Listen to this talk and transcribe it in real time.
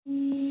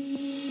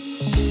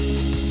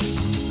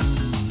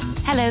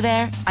Hello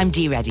there, I'm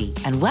Dee Reddy,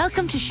 and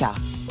welcome to S.H.O.P.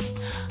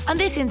 On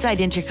this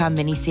Inside Intercom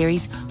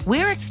mini-series,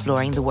 we're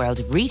exploring the world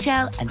of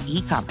retail and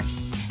e-commerce,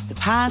 the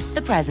past,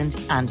 the present,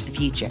 and the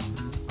future.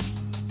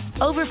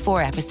 Over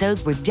 4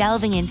 episodes, we're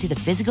delving into the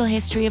physical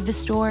history of the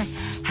store,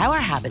 how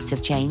our habits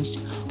have changed,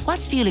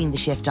 what's fueling the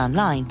shift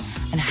online,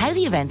 and how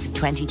the events of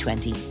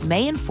 2020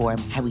 may inform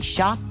how we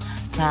shop,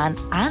 plan,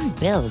 and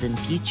build in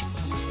the future.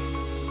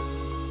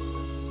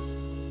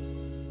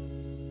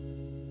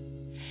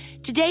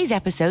 Today's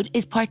episode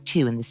is part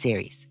 2 in the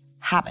series,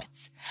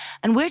 Habits,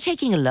 and we're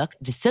taking a look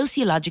at the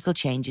sociological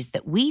changes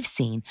that we've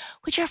seen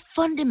which are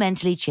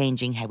fundamentally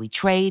changing how we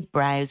trade,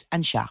 browse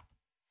and shop.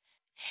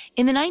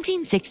 In the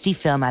 1960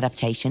 film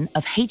adaptation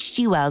of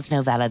H.G. Wells'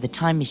 novella The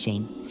Time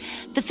Machine,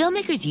 the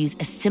filmmakers use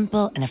a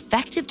simple and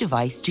effective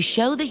device to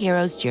show the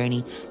hero's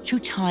journey through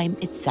time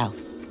itself.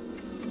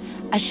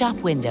 A shop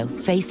window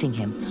facing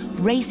him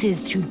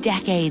races through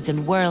decades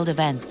and world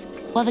events,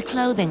 while the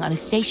clothing on a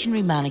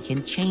stationary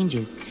mannequin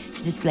changes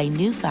to display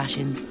new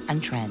fashions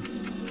and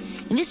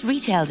trends. In this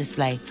retail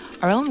display,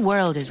 our own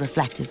world is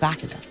reflected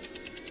back at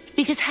us.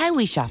 Because how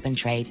we shop and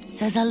trade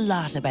says a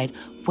lot about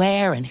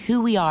where and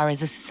who we are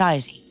as a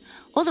society,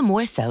 all the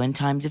more so in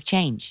times of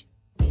change.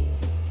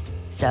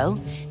 So,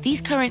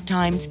 these current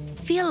times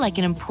feel like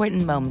an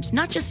important moment,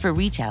 not just for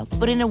retail,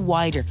 but in a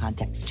wider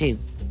context too.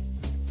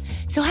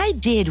 So how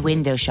did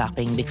window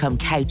shopping become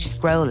couch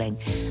scrolling?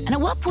 And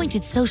at what point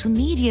did social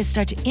media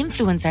start to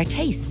influence our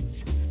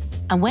tastes?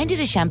 And when did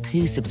a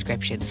shampoo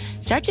subscription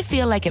start to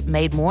feel like it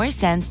made more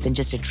sense than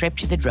just a trip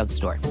to the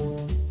drugstore?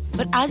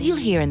 But as you'll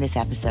hear in this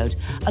episode,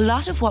 a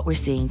lot of what we're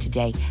seeing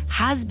today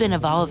has been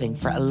evolving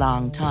for a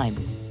long time.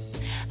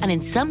 And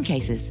in some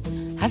cases,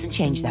 hasn't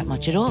changed that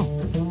much at all.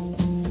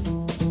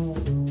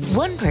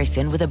 One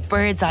person with a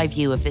bird's eye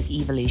view of this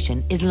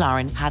evolution is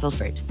Lauren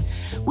Paddleford.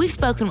 We've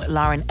spoken with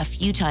Lauren a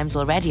few times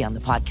already on the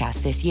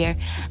podcast this year,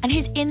 and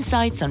his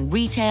insights on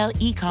retail,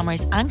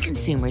 e-commerce and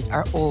consumers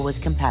are always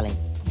compelling.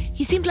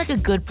 He seemed like a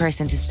good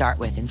person to start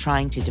with in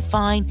trying to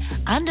define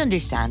and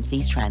understand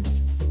these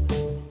trends.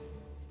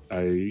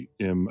 I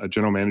am a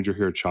general manager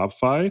here at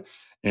Shopify,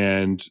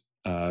 and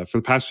for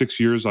the past 6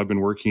 years, I've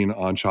been working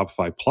on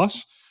Shopify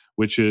Plus,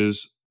 which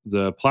is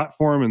the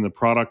platform and the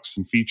products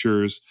and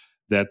features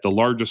that the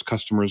largest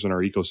customers in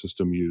our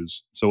ecosystem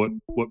use. So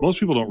what most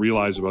people don't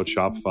realize about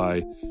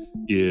Shopify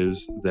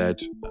is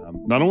that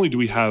not only do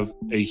we have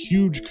a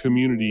huge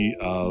community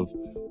of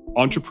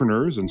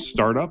entrepreneurs and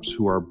startups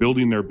who are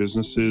building their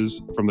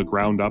businesses from the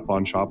ground up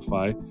on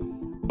Shopify,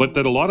 but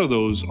that a lot of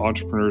those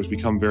entrepreneurs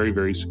become very,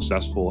 very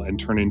successful and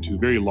turn into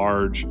very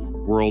large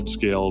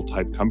world-scale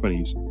type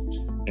companies.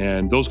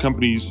 And those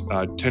companies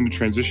tend to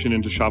transition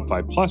into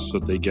Shopify Plus so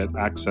that they get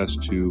access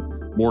to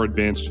more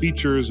advanced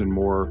features and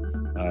more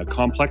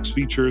complex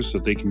features so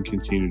that they can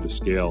continue to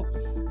scale.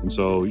 And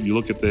so you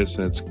look at this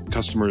and it's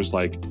customers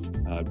like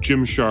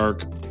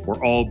Gymshark or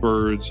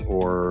Allbirds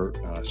or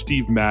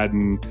Steve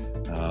Madden.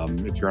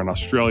 If you're in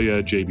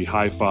Australia, JB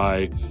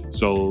Hi-Fi.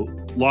 So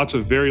lots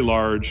of very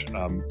large,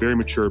 very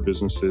mature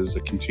businesses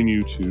that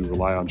continue to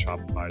rely on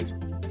Shopify's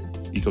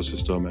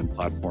ecosystem and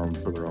platform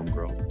for their own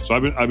growth. So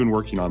I've been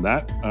working on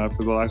that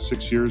for the last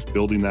 6 years,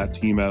 building that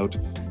team out,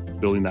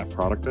 building that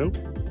product out.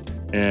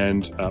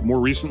 And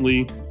more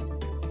recently,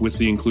 with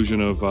the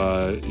inclusion of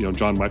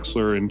John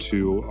Wexler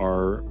into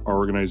our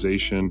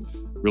organization,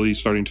 really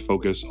starting to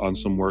focus on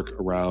some work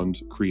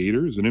around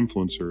creators and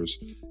influencers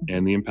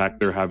and the impact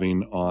they're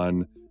having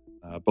on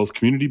both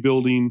community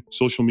building,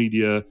 social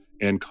media,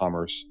 and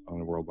commerce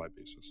on a worldwide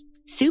basis.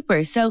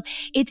 Super. So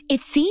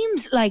it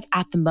seems like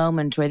at the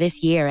moment, or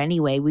this year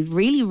anyway, we've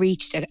really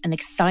reached an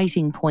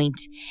exciting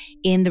point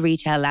in the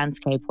retail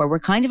landscape where we're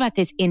kind of at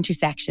this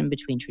intersection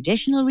between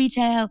traditional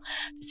retail,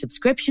 the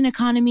subscription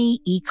economy,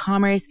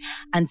 e-commerce,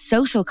 and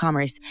social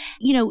commerce.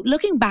 You know,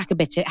 looking back a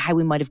bit to how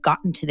we might have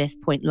gotten to this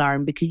point,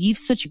 Lauren, because you've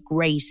such a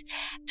great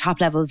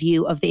top-level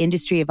view of the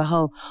industry as a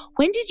whole.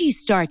 When did you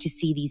start to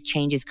see these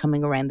changes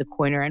coming around the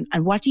corner,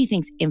 and what do you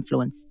think's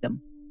influenced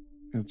them?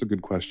 That's a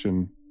good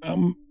question.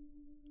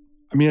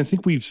 I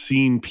think we've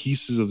seen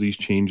pieces of these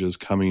changes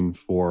coming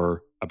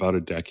for about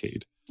a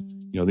decade.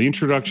 The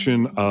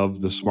introduction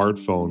of the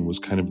smartphone was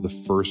kind of the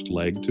first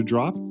leg to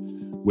drop,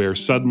 where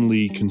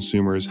suddenly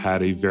consumers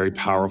had a very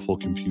powerful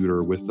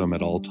computer with them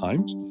at all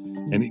times,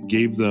 and it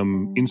gave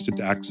them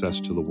instant access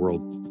to the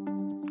world,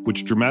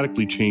 which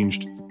dramatically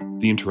changed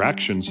the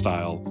interaction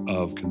style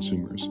of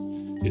consumers.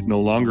 It no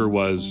longer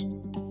was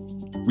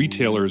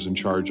retailers in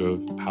charge of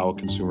how a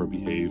consumer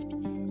behaved.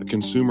 A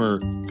consumer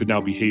could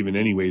now behave in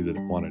any way that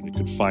it wanted. It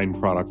could find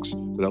products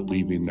without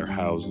leaving their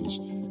houses.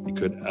 It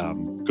could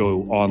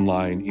go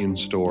online,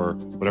 in-store,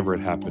 whatever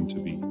it happened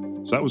to be.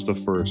 So that was the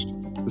first.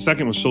 The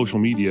second was social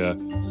media,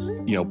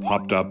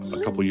 popped up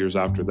a couple years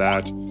after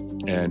that.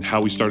 And how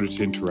we started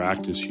to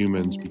interact as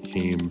humans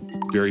became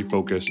very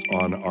focused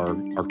on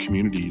our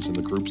communities and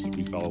the groups that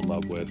we fell in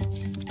love with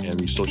and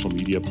these social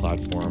media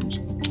platforms.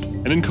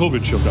 And then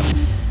COVID showed up.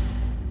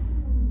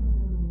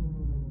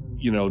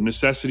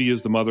 Necessity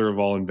is the mother of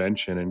all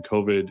invention, and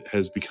COVID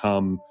has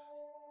become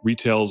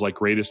retail's like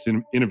greatest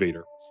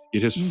innovator.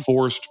 It has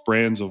forced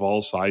brands of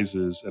all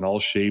sizes and all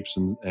shapes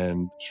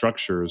and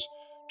structures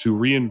to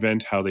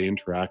reinvent how they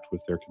interact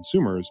with their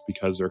consumers,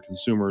 because their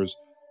consumers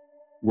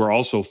were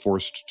also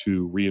forced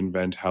to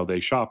reinvent how they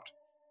shopped.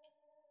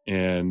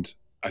 And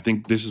I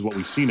think this is what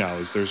we see now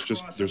is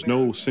there's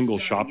no single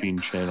shopping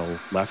channel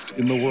left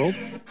in the world.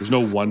 There's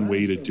no one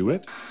way to do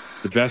it.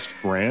 The best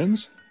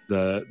brands,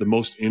 the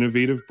most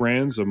innovative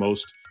brands, the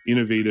most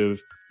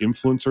innovative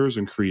influencers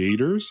and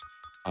creators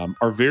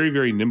are very,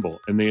 very nimble,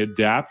 and they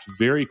adapt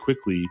very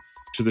quickly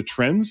to the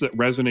trends that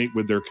resonate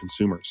with their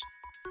consumers.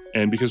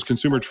 And because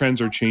consumer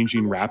trends are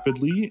changing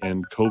rapidly,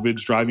 and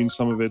COVID's driving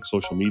some of it,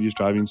 social media's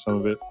driving some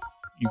of it,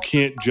 you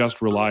can't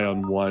just rely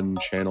on one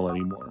channel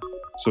anymore.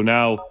 So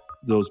now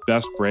those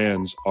best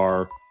brands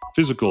are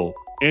physical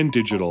and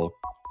digital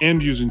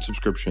and using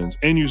subscriptions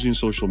and using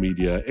social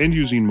media and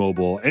using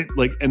mobile,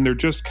 and they're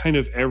just kind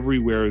of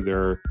everywhere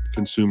their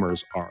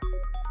consumers are.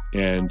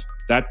 And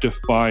that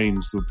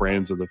defines the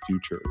brands of the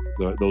future,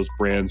 those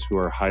brands who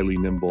are highly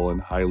nimble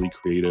and highly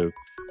creative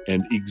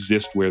and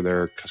exist where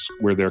their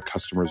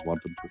customers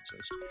want them to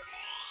exist.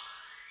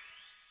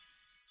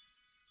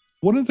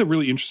 One of the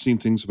really interesting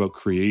things about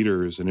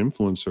creators and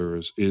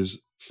influencers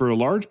is, for a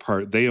large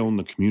part, they own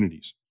the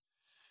communities.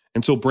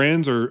 And so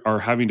brands are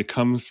having to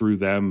come through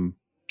them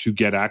to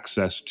get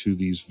access to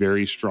these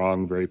very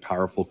strong, very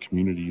powerful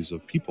communities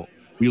of people.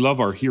 We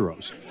love our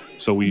heroes.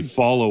 So we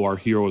follow our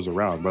heroes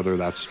around, whether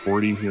that's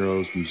sporting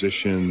heroes,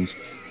 musicians,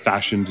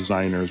 fashion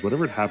designers,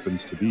 whatever it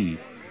happens to be.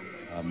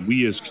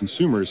 We as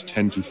consumers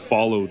tend to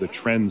follow the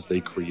trends they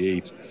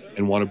create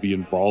and want to be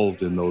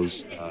involved in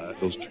those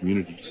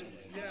communities.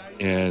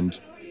 And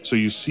so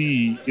you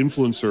see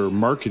influencer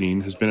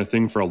marketing has been a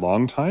thing for a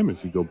long time.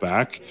 If you go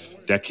back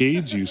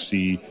decades, you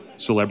see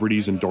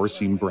celebrities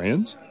endorsing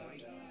brands.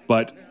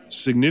 But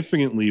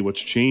significantly,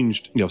 what's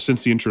changed,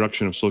 since the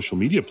introduction of social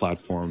media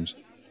platforms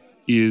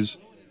is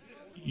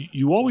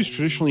you always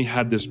traditionally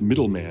had this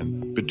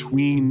middleman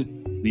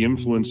between the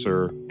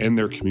influencer and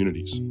their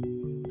communities.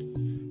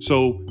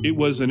 So it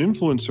was an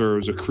influencer, it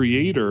was a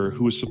creator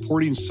who was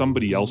supporting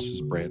somebody else's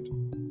brand.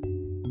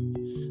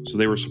 So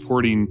they were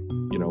supporting,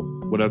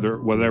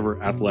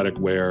 whatever athletic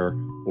wear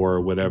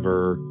or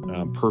whatever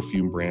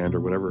perfume brand or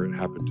whatever it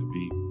happened to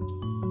be.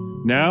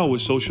 Now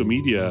with social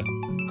media,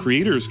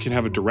 creators can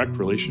have a direct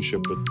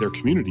relationship with their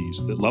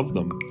communities that love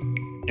them.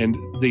 And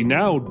they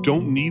now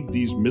don't need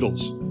these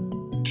middles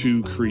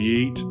to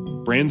create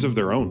brands of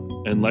their own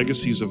and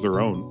legacies of their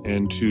own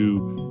and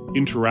to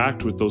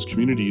interact with those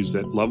communities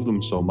that love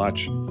them so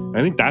much. And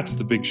I think that's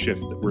the big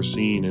shift that we're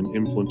seeing in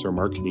influencer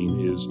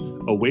marketing, is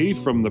away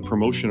from the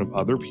promotion of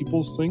other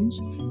people's things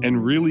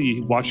and really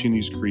watching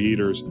these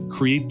creators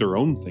create their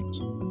own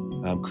things,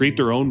 create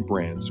their own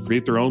brands,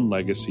 create their own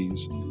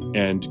legacies,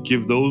 and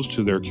give those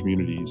to their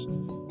communities.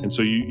 And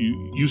so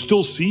you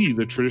still see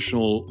the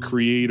traditional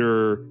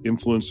creator,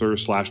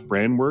 influencer /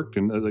 brand work.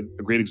 And a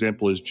great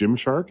example is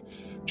Gymshark.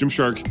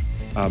 Gymshark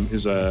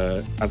is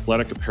a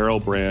athletic apparel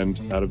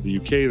brand out of the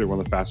UK. They're one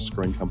of the fastest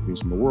growing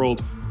companies in the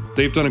world.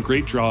 They've done a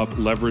great job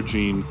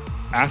leveraging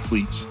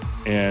athletes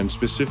and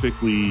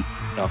specifically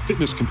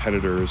fitness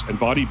competitors and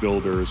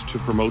bodybuilders to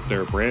promote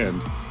their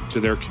brand to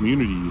their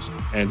communities.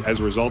 And as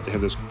a result, they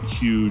have this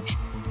huge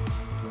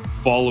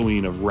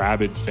following of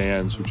rabid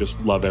fans who just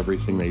love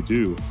everything they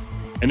do.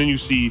 And then you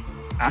see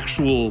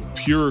actual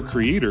pure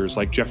creators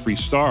like Jeffree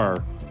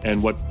Star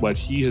and what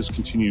he has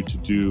continued to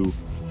do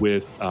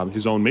with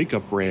his own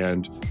makeup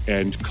brand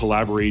and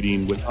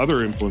collaborating with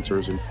other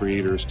influencers and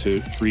creators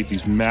to create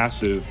these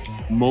massive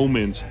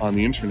moments on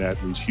the internet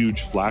and these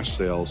huge flash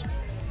sales.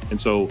 And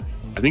so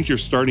I think you're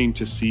starting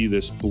to see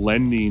this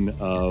blending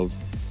of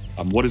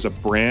what is a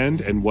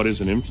brand and what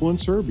is an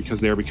influencer, because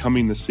they are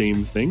becoming the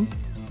same thing.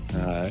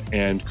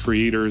 And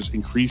creators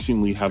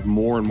increasingly have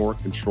more and more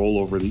control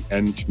over the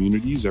end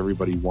communities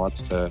everybody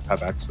wants to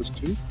have access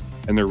to.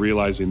 And they're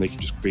realizing they can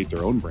just create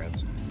their own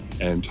brands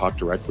and talk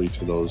directly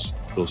to those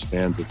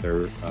fans that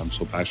they're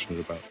so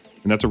passionate about.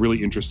 And that's a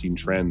really interesting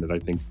trend that I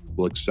think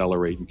will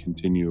accelerate and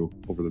continue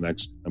over the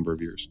next number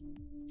of years.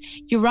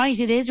 You're right.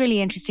 It is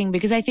really interesting,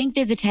 because I think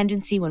there's a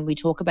tendency when we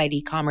talk about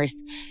e-commerce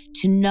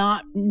to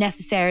not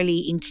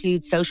necessarily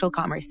include social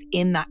commerce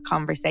in that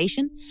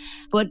conversation.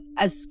 But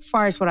as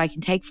far as what I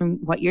can take from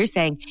what you're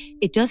saying,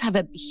 it does have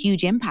a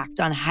huge impact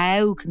on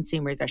how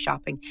consumers are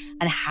shopping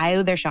and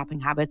how their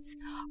shopping habits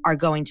are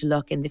going to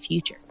look in the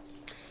future.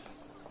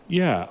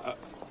 Yeah.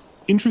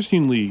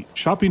 Interestingly,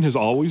 shopping has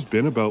always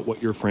been about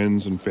what your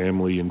friends and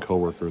family and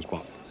coworkers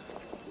bought.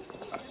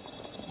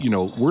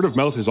 Word of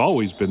mouth has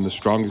always been the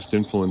strongest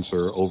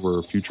influencer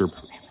over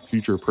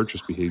future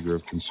purchase behavior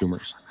of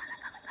consumers.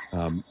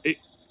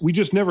 We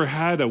just never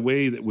had a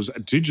way that was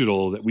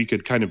digital that we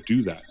could kind of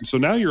do that. And so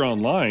now you're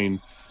online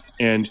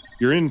and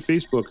you're in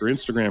Facebook or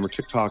Instagram or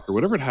TikTok or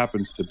whatever it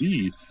happens to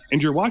be,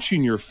 and you're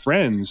watching your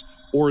friends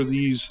or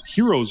these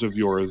heroes of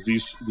yours,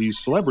 these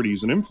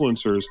celebrities and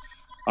influencers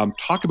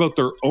talk about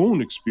their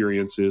own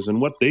experiences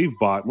and what they've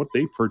bought, and what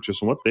they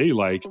purchased, and what they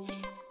like.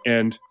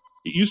 And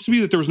it used to be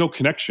that there was no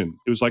connection.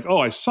 It was like, oh,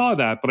 I saw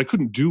that, but I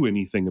couldn't do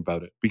anything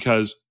about it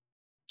because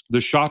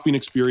the shopping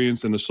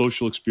experience and the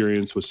social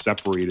experience was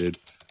separated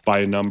by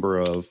a number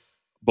of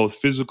both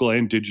physical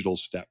and digital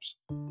steps.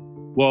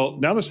 Well,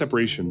 now the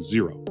separation's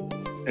zero.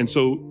 And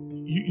so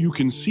you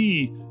can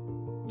see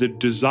the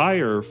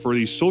desire for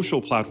these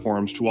social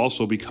platforms to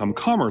also become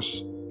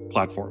commerce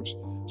platforms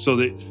so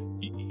that,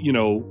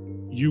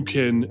 you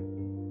can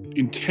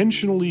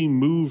intentionally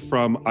move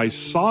from I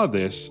saw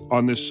this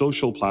on this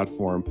social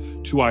platform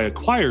to I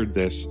acquired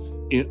this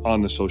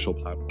on the social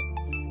platform.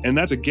 And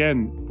that's,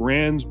 again,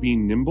 brands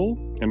being nimble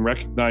and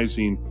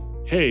recognizing,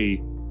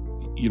 hey,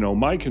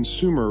 my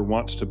consumer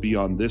wants to be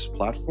on this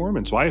platform.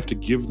 And so I have to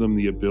give them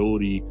the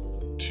ability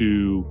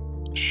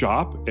to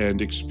shop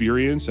and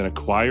experience and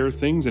acquire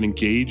things and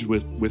engage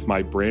with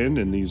my brand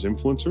and these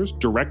influencers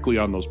directly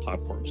on those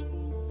platforms.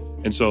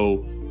 And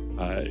so,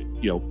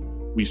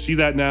 we see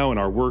that now in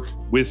our work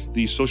with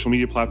these social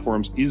media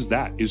platforms is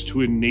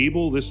to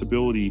enable this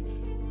ability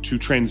to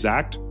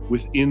transact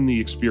within the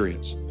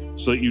experience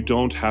so that you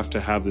don't have to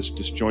have this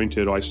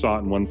disjointed, I saw it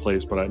in one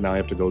place, but now I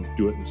have to go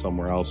do it in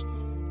somewhere else.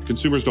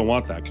 Consumers don't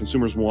want that.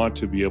 Consumers want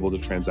to be able to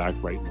transact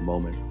right in the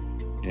moment.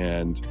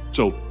 And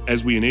so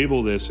as we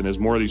enable this and as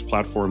more of these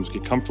platforms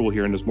get comfortable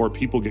here and as more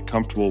people get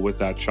comfortable with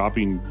that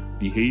shopping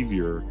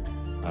behavior,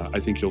 I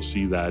think you'll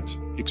see that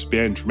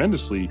expand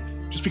tremendously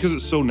just because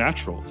it's so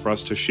natural for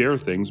us to share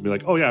things and be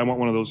like, oh yeah, I want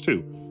one of those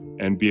too,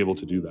 and be able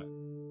to do that.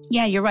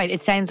 Yeah, you're right.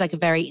 It sounds like a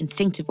very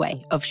instinctive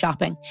way of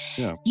shopping.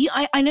 Yeah.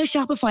 I know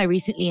Shopify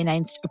recently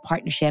announced a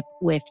partnership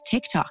with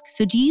TikTok.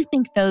 So do you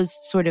think those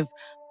sort of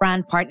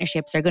brand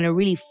partnerships are going to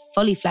really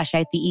fully flesh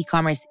out the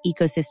e-commerce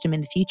ecosystem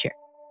in the future?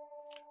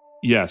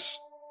 Yes.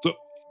 So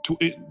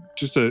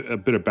just a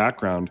bit of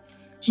background.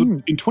 So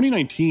in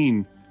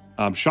 2019,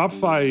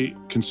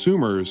 Shopify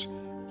consumers,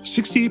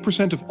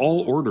 68% of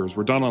all orders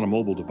were done on a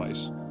mobile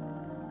device.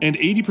 And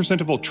 80%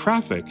 of all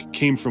traffic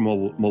came from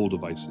mobile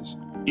devices.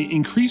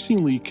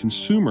 Increasingly,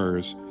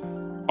 consumers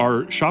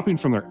are shopping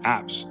from their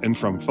apps and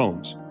from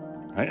phones,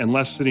 right? And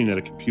less sitting at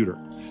a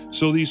computer.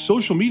 So these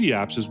social media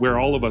apps is where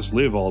all of us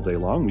live all day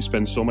long. We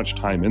spend so much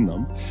time in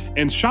them.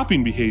 And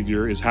shopping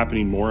behavior is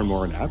happening more and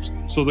more in apps.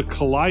 So the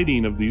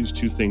colliding of these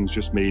two things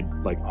just made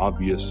like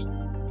obvious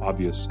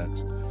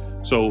sense.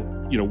 So,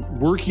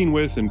 working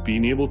with and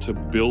being able to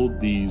build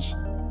these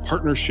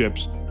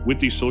partnerships with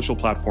these social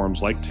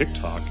platforms like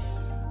TikTok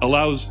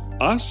allows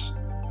us,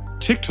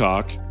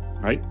 TikTok,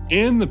 right,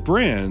 and the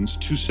brands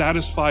to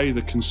satisfy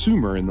the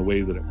consumer in the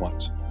way that it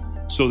wants.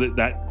 So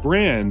that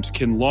brand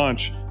can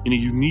launch in a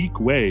unique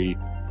way,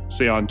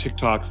 say on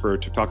TikTok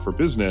for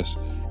Business,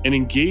 and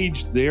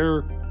engage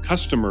their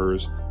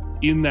customers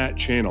in that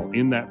channel,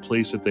 in that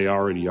place that they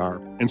already are.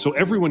 And so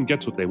everyone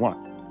gets what they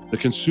want. The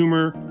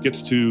consumer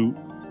gets to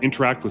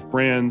interact with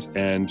brands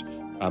and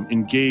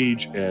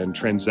engage and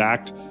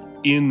transact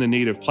in the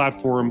native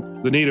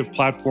platform. The native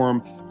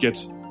platform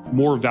gets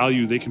more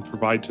value they can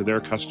provide to their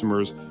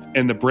customers,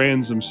 and the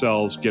brands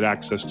themselves get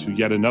access to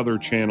yet another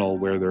channel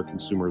where their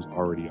consumers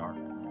already are.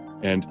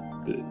 And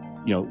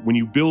when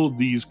you build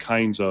these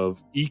kinds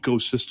of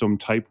ecosystem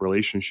type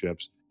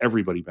relationships,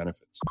 everybody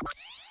benefits.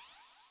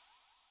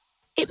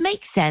 It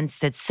makes sense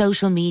that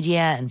social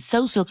media and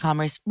social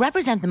commerce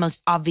represent the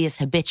most obvious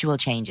habitual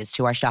changes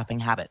to our shopping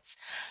habits.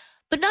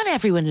 But not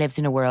everyone lives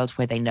in a world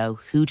where they know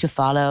who to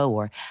follow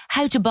or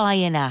how to buy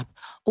an app,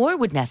 or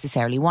would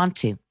necessarily want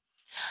to.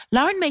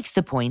 Lauren makes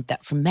the point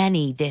that for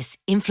many, this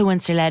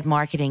influencer-led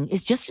marketing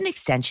is just an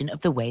extension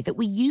of the way that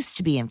we used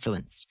to be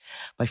influenced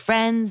by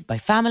friends, by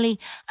family,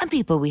 and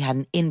people we had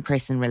an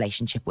in-person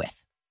relationship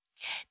with.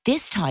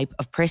 This type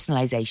of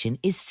personalization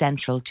is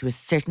central to a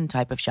certain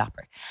type of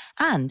shopper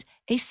and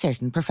a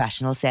certain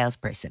professional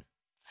salesperson.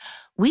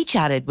 We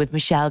chatted with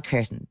Michelle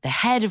Curtin, the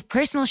head of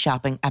personal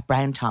shopping at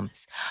Brown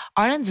Thomas,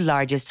 Ireland's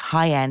largest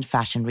high-end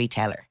fashion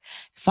retailer,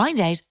 to find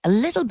out a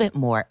little bit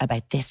more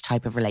about this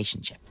type of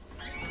relationship.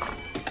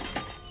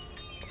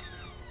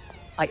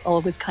 I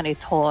always kind of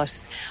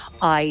thought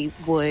I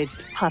would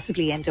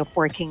possibly end up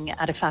working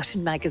at a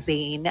fashion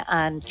magazine,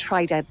 and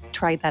tried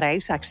that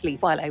out actually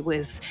while I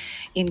was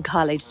in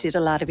college. Did a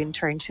lot of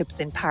internships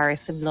in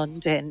Paris and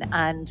London,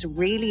 and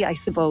really, I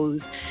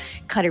suppose,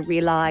 kind of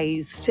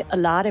realised a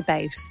lot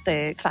about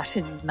the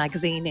fashion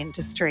magazine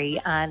industry,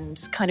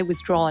 and kind of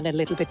was drawn a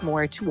little bit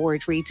more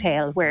toward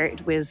retail, where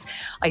it was,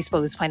 I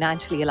suppose,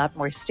 financially a lot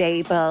more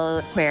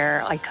stable,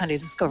 where I kind of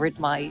discovered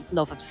my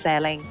love of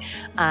selling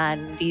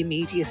and the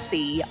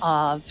immediacy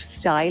of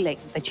styling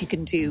that you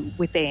can do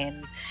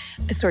within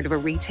a sort of a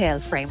retail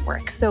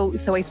framework. So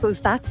I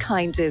suppose that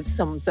kind of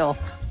sums up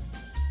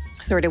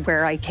sort of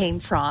where I came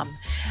from.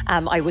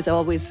 I was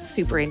always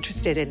super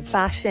interested in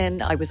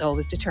fashion. I was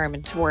always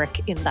determined to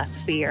work in that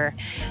sphere.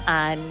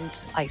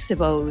 And I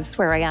suppose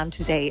where I am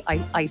today,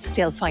 I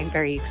still find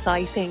very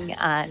exciting.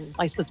 And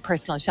I suppose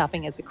personal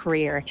shopping as a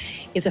career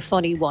is a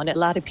funny one. A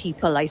lot of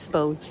people, I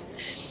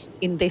suppose,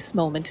 in this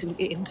moment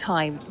in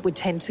time would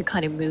tend to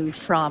kind of move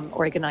from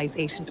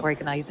organisation to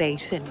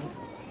organisation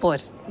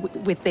But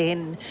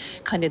within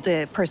kind of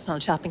the personal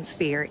shopping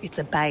sphere, it's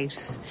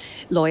about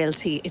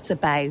loyalty. It's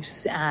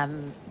about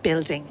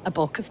building a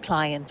book of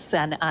clients,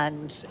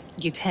 and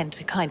you tend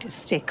to kind of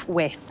stick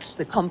with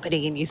the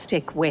company and you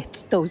stick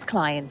with those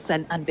clients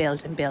and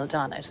build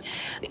on it.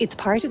 It's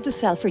part of the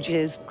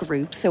Selfridges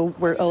group. So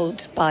we're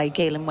owned by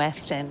Galen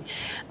Weston,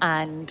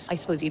 and I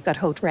suppose you've got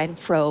Haute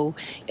Renfro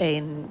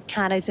in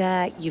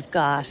Canada, you've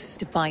got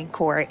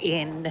Debinecore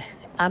in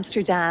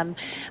Amsterdam,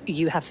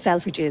 you have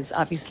Selfridges,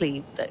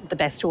 obviously the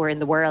best store in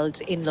the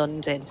world, in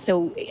London.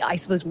 So I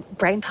suppose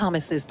Brown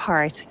Thomas is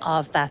part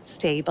of that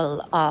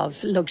stable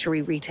of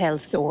luxury retail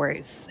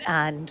stores,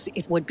 and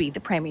it would be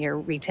the premier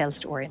retail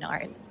store in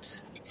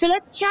Ireland. So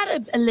let's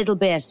chat a little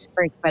bit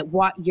first about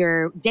what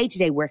your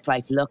day-to-day work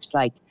life looked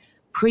like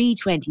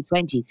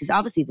pre-2020, because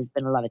obviously there's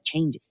been a lot of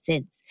changes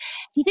since.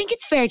 Do you think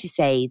it's fair to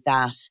say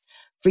that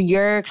for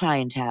your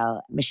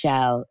clientele,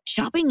 Michelle,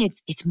 shopping,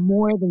 it's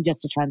more than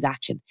just a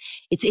transaction.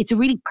 It's a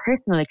really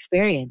personal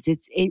experience.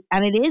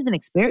 And it is an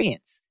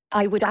experience.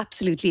 I would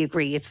absolutely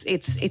agree.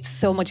 It's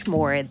so much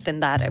more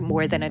than that,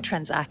 more than a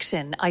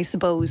transaction. I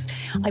suppose,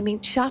 I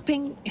mean,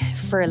 shopping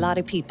for a lot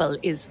of people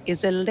is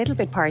a little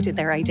bit part of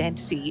their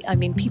identity. I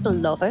mean, people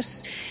love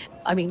it.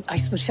 I mean, I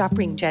suppose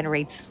shopping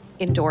generates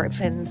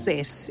endorphins.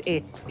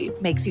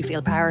 It makes you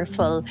feel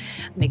powerful,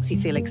 makes you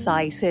feel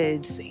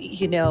excited.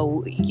 You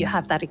know, you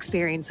have that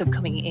experience of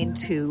coming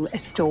into a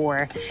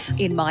store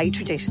in my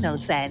traditional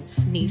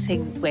sense,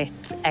 meeting with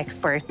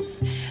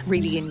experts,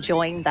 really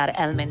enjoying that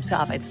element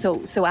of it.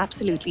 So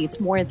absolutely, it's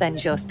more than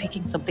just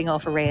picking something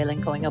off a rail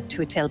and going up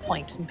to a till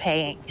point and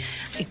paying.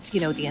 It's,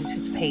 you know, the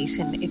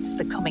anticipation. It's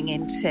the coming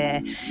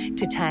into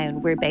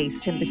town. We're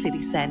based in the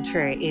city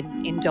centre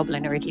in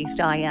Dublin, or at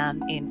least I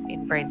am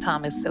in Brown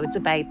Thomas. So it's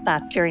about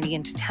that journey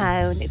into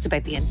town. It's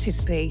about the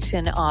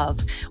anticipation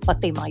of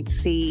what they might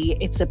see.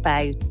 It's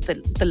about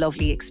the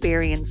lovely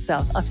experience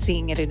of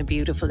seeing it in a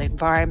beautiful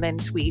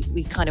environment.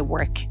 We kind of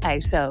work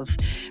out of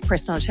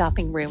personal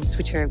shopping rooms,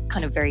 which are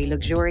kind of very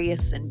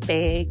luxurious and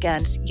big.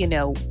 And, you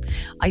know,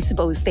 I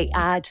suppose they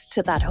add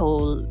to that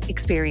whole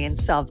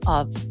experience of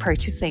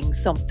purchasing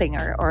something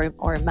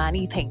or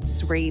many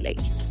things, really.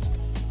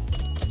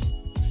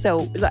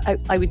 So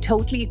I would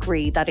totally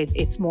agree that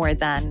it's more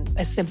than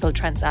a simple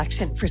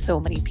transaction for so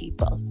many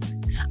people.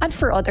 And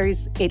for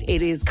others, it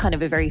is kind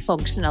of a very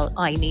functional,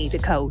 I need a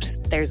coat,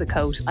 there's a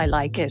coat, I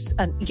like it.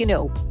 And, you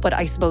know, but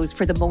I suppose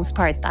for the most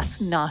part, that's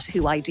not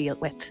who I deal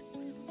with.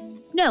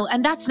 No,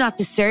 and that's not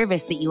the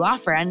service that you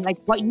offer. And like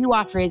what you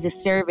offer is a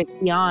service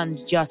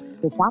beyond just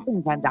the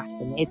shopping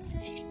transaction. It's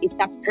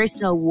that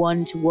personal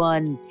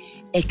one-to-one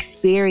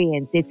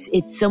experience.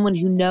 It's someone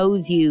who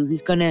knows you,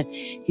 who's gonna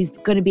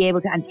be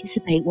able to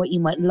anticipate what you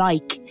might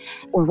like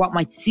or what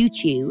might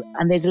suit you.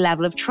 And there's a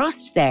level of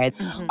trust there,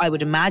 I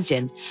would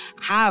imagine,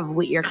 have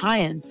with your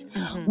clients.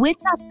 With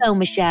that though,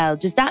 Michelle,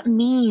 does that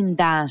mean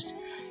that,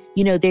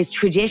 you know, there's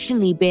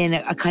traditionally been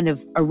a kind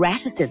of a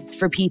reticence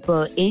for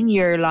people in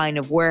your line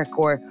of work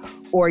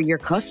or your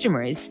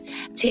customers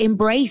to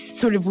embrace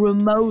sort of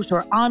remote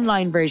or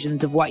online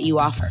versions of what you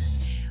offer?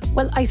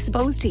 Well, I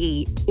suppose,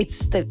 Dee, it's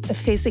the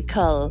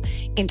physical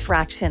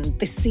interaction,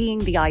 the seeing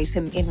the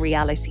item in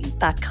reality,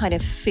 that kind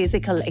of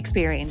physical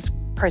experience,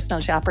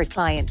 personal shopper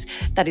client,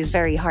 that is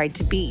very hard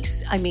to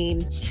beat. I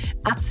mean,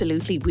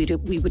 absolutely,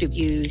 we would have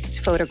used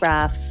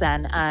photographs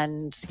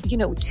and, you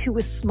know, to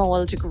a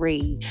small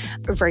degree,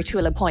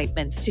 virtual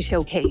appointments to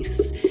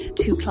showcase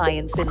to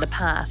clients in the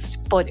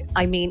past. But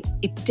I mean,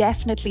 it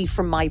definitely,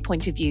 from my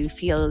point of view,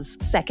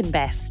 feels second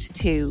best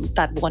to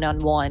that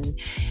one-on-one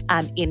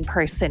and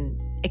in-person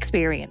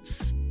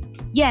experience.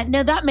 Yeah,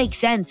 no, that makes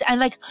sense. And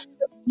like,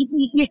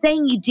 you're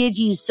saying you did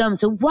use some.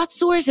 So what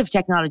sort of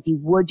technology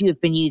would you have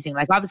been using?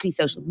 Like obviously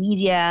social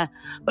media,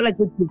 but like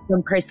would you have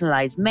done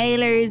personalized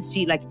mailers?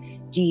 Do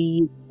you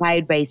use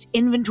cloud-based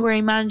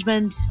inventory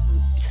management?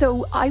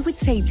 So I would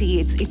say, Dee,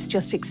 it's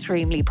just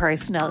extremely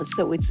personal.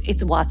 So it's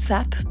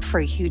WhatsApp for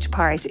a huge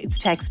part. It's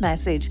text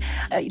message,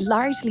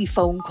 largely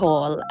phone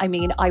call. I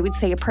mean, I would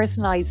say a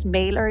personalised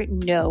mailer,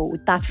 no,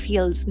 that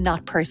feels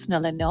not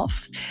personal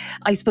enough.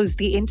 I suppose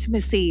the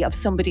intimacy of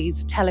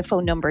somebody's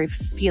telephone number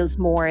feels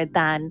more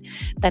than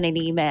an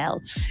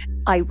email.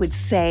 I would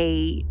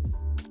say,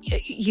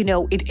 you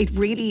know, it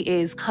really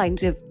is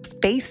kind of,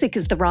 basic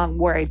is the wrong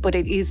word, but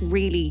it is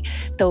really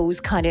those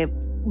kind of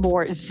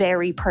more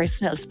very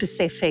personal,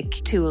 specific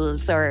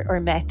tools or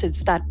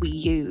methods that we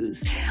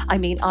use. I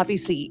mean,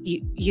 obviously,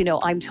 you know,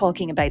 I'm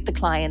talking about the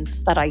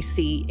clients that I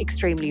see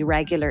extremely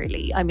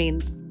regularly. I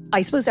mean,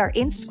 I suppose our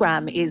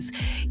Instagram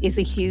is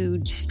a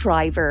huge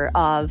driver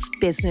of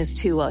business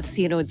to us.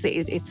 You know,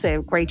 it's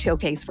a great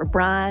showcase for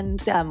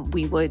brand.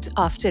 We would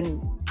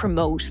often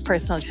promote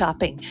personal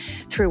shopping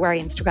through our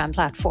Instagram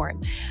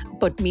platform.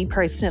 But me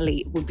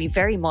personally would be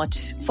very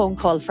much phone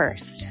call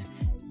first,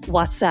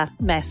 WhatsApp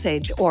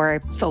message or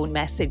phone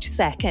message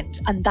second.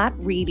 And that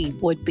really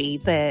would be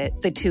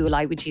the tool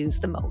I would use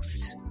the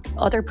most.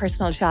 other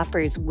personal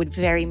shoppers would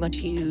very much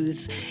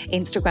use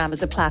Instagram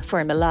as a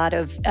platform. A lot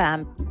of,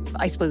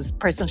 I suppose,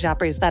 personal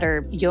shoppers that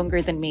are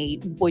younger than me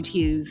would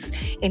use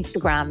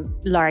Instagram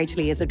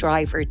largely as a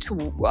driver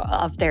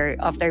of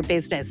their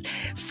business.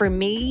 For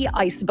me,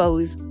 I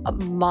suppose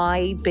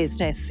my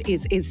business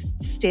is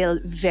still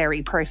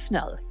very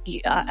personal,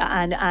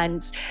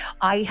 and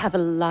I have a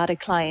lot of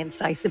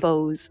clients, I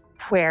suppose,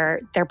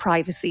 where their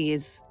privacy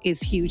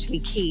is hugely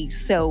key.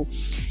 So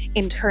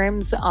in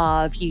terms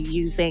of you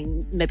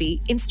using maybe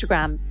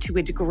Instagram to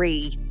a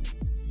degree,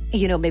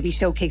 maybe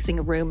showcasing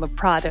a room of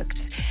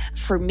product,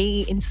 for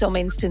me, in some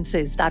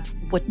instances, that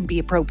wouldn't be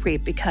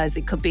appropriate because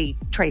it could be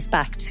traced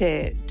back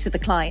to the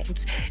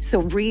client.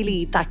 So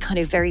really that kind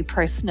of very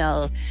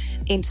personal,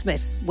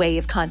 intimate way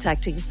of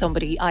contacting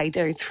somebody,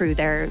 either through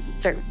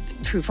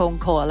through phone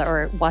call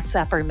or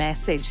WhatsApp or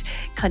message,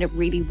 kind of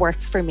really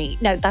works for me.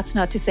 Now, that's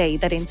not to say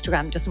that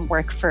Instagram doesn't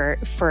work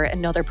for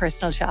another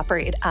personal shopper.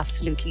 It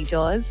absolutely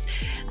does.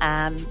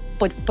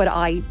 But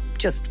I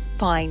just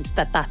find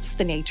that that's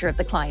the nature of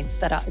the clients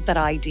that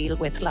I deal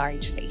with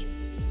largely.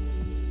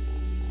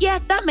 Yeah,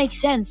 that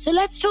makes sense. So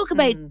let's talk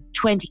about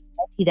 2020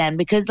 then,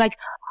 because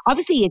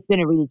obviously it's been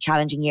a really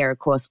challenging year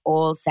across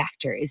all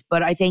sectors,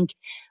 but I think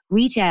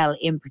retail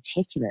in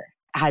particular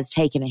has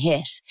taken a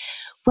hit.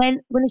 When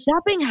a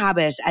shopping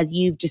habit, as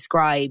you've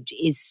described,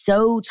 is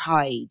so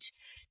tied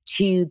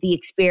to the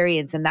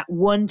experience and that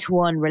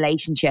one-to-one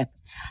relationship,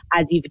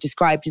 as you've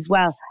described as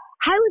well,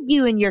 how have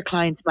you and your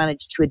clients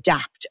managed to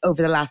adapt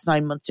over the last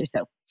 9 months or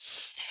so?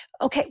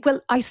 Okay,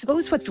 well, I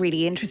suppose what's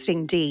really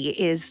interesting, Dee,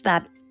 is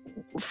that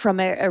from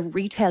a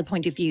retail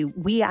point of view,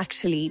 we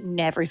actually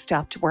never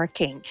stopped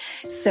working.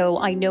 So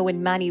I know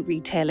in many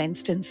retail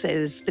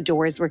instances, the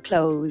doors were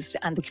closed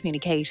and the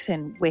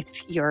communication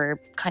with your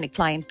kind of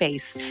client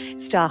base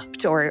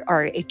stopped,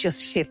 or it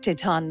just shifted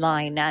to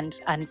online, and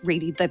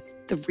really the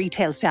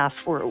retail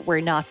staff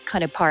were not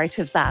kind of part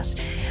of that.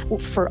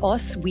 For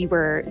us, we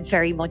were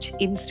very much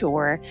in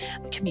store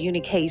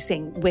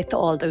communicating with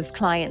all those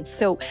clients.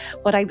 So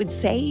what I would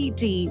say,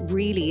 Dee,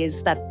 really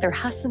is that there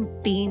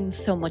hasn't been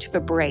so much of a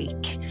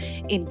break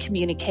in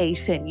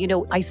communication.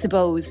 I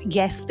suppose,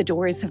 yes, the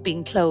doors have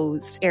been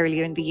closed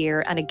earlier in the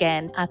year and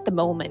again at the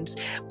moment.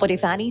 But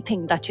if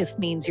anything, that just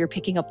means you're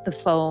picking up the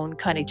phone,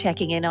 kind of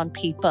checking in on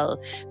people,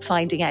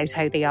 finding out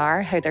how they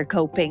are, how they're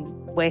coping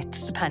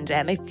with the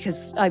pandemic.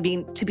 Because,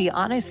 to be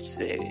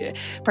honest,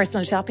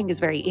 personal shopping is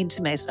very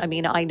intimate.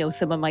 I know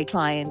some of my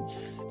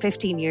clients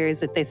 15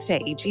 years at this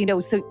stage,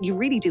 so you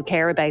really do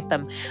care about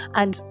them.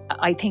 And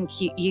I think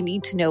you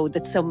need to know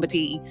that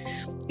somebody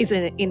is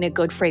in a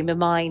good frame of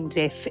mind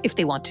if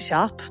they want to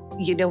shop.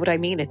 You know what I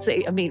mean?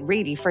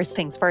 Really, first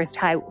things first,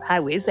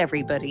 how is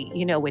everybody?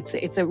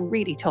 It's a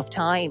really tough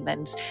time.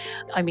 And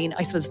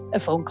I suppose a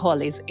phone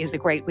call is a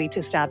great way to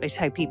establish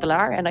how people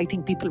are. And I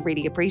think people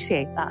really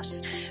appreciate that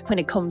when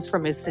it comes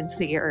from a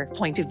sincere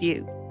point of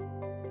view.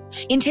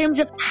 In terms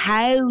of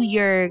how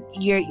you're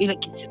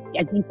like,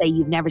 as you say,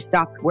 you've never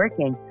stopped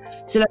working.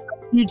 So are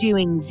you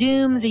doing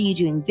Zooms? Are you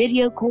doing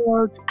video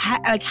calls?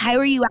 How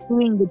are you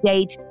doing the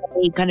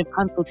day-to-day kind of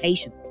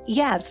consultation?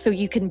 Yeah, so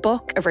you can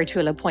book a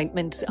virtual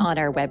appointment on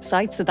our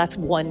website. So that's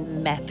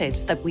one method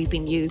that we've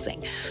been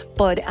using.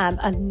 But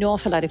an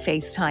awful lot of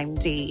FaceTime,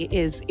 Dee,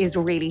 is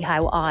really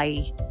how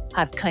I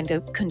have kind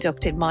of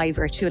conducted my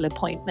virtual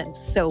appointments.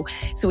 So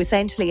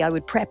essentially I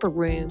would prep a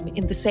room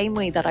in the same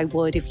way that I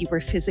would if you were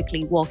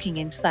physically walking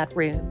into that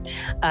room,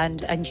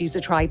 and use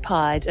a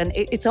tripod. And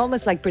it's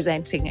almost like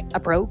presenting a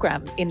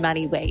program in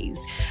many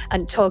ways,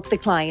 and talk the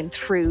client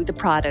through the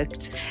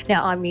product.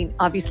 Now,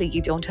 obviously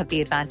you don't have the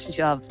advantage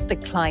of the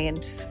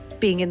client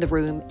being in the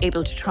room,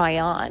 able to try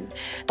on.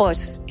 But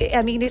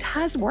it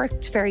has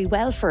worked very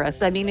well for us.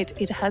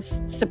 It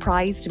has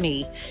surprised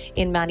me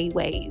in many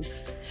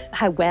ways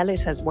how well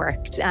it has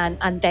worked.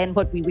 And then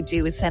what we would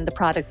do is send the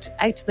product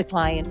out to the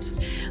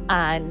client.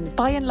 And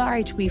by and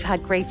large, we've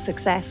had great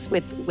success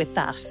with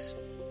that.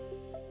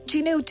 Do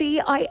you know,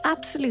 Dee, I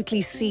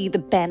absolutely see the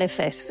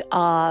benefit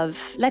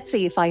of, let's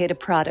say if I had a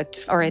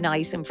product or an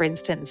item, for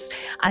instance,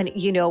 and,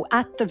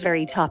 at the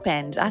very top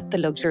end, at the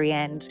luxury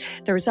end,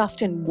 there's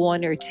often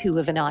one or two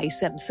of an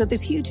item. So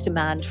there's huge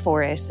demand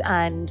for it.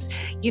 And,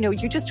 you're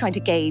just trying to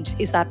gauge,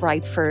 is that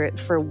right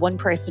for one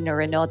person or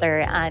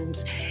another?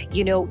 And,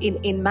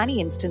 in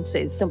many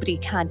instances, somebody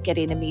can't get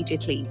in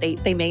immediately.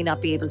 They may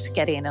not be able to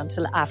get in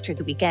until after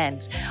the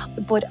weekend.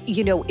 But,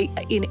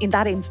 in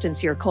that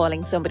instance, you're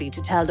calling somebody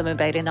to tell them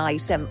about an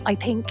item. I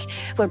think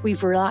what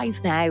we've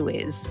realized now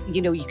is,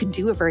 you can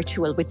do a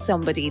virtual with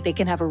somebody. They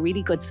can have a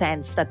really good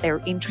sense that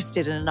they're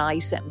interested in an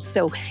item.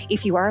 So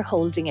if you are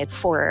holding it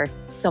for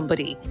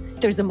somebody,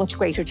 there's a much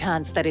greater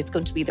chance that it's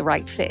going to be the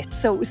right fit.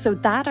 So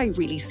that I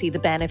really see the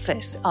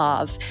benefit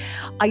of.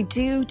 I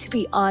do, to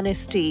be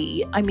honest,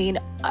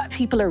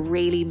 people are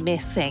really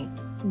missing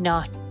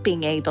not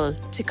being able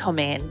to come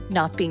in,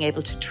 not being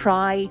able to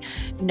try,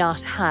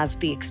 not have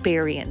the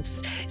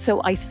experience.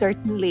 So I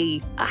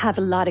certainly have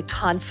a lot of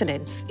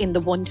confidence in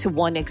the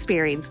one-to-one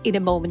experience in a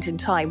moment in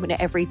time when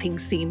everything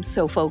seems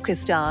so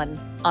focused on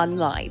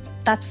online.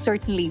 That's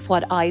certainly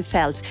what I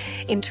felt.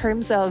 In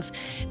terms of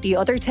the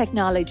other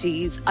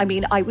technologies, I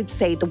mean, I would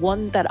say the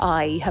one that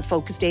I have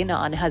focused in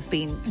on has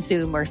been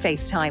Zoom or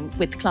FaceTime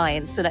with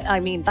clients. And I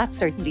mean, that's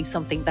certainly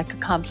something that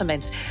could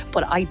complement,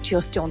 but I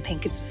just don't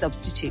think it's a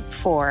substitute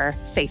for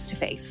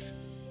face-to-face.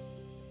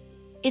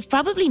 It's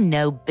probably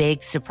no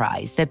big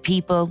surprise that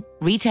people,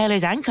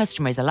 retailers and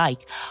customers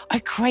alike, are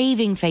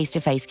craving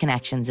face-to-face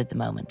connections at the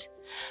moment.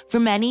 For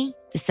many,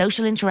 the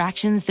social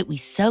interactions that we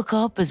soak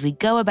up as we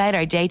go about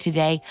our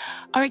day-to-day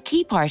are a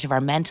key part of our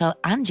mental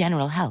and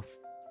general health.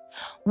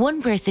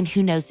 One person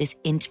who knows this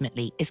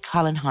intimately is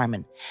Colin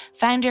Harmon,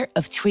 founder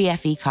of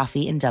 3FE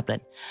Coffee in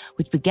Dublin,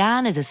 which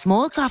began as a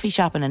small coffee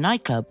shop and a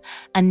nightclub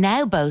and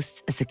now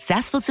boasts a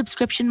successful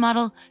subscription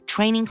model,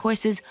 training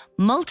courses,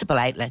 multiple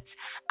outlets,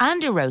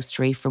 and a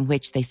roastery from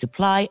which they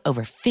supply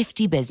over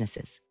 50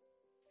 businesses.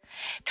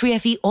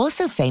 3FE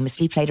also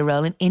famously played a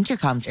role in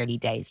Intercom's early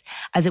days,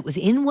 as it was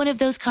in one of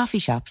those coffee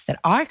shops that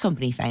our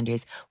company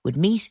founders would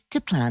meet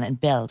to plan and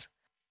build.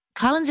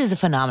 Colin's is a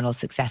phenomenal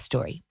success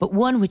story, but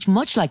one which,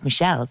 much like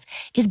Michelle's,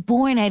 is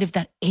born out of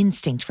that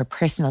instinct for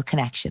personal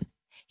connection.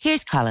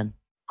 Here's Colin.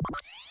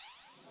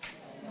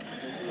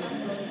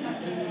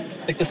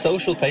 Like the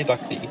social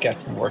payback that you get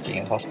from working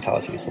in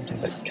hospitality is something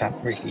that you can't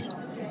really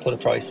put a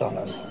price on.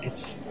 And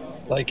it's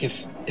like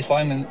if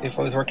I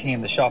was working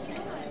in the shop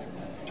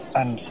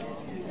and,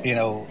 you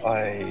know,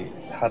 I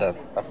had a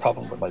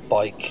problem with my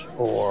bike,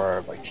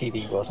 or my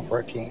TV wasn't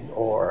working,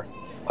 or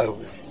I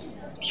was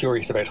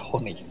curious about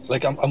honey.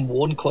 Like I'm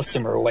one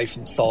customer away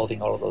from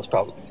solving all of those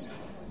problems.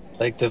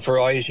 Like the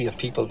variety of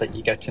people that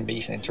you get to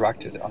meet and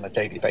interact with on a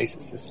daily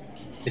basis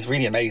is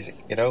really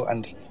amazing, you know.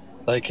 And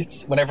like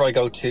it's whenever I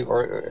go to,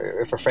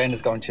 or if a friend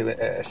is going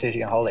to a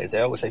city on holidays, I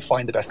always say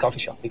find the best coffee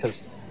shop,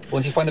 because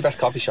once you find the best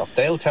coffee shop,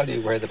 they'll tell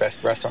you where the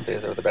best restaurant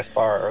is, or the best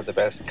bar, or the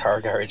best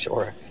car garage,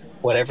 or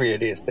whatever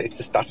it is. It's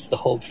just, that's the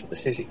hub for the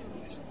city.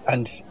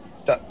 And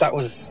that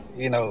was,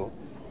 you know,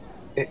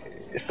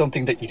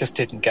 something that you just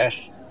didn't get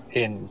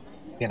in,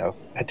 you know,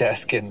 a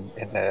desk in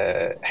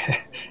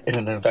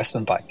an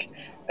investment bank.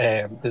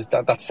 There's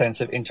that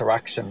sense of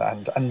interaction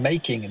and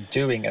making and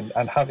doing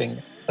and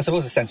having, I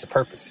suppose, a sense of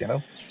purpose, you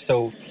know.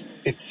 So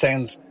it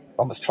sounds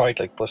almost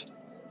trite-like, but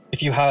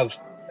if you have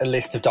a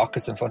list of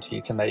dockets in front of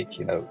you to make,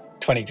 you know,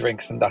 20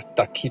 drinks, and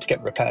that keeps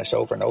getting replenished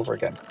over and over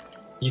again,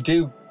 you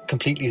do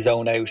completely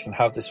zone out and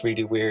have this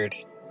really weird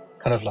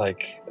kind of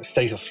like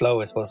state of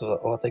flow, I suppose,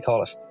 what they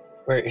call it,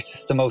 where it's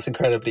just the most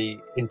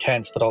incredibly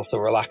intense but also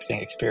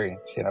relaxing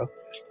experience, you know.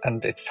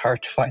 And it's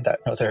hard to find that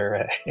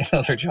in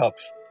other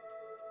jobs.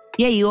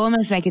 Yeah, you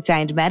almost make it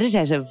sound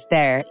meditative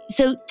there.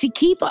 So to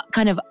keep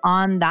kind of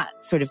on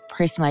that sort of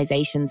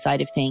personalization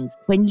side of things,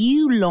 when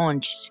you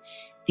launched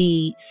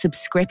the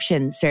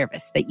subscription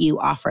service that you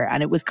offer,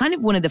 and it was kind of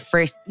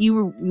you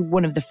were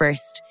one of the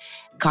first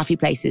coffee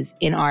places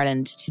in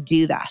Ireland to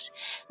do that.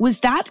 Was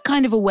that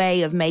kind of a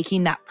way of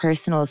making that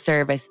personal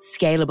service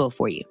scalable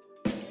for you?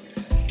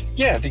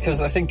 Yeah,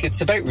 because I think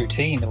it's about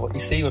routine, and what you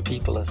see with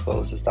people, I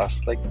suppose, is that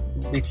like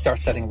we'd start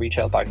selling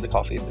retail bags of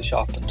coffee in the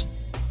shop, and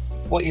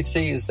what you'd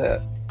see is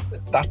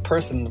that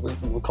person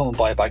would come and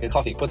buy a bag of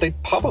coffee, but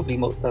they'd probably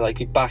like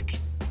be back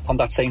on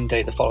that same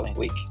day the following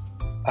week.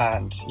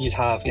 And you'd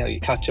have, you know, you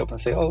catch up and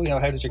say, oh, you know,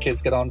 how did your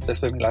kids get on with their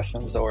swimming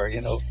lessons? Or,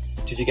 you know,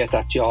 did you get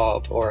that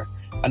job?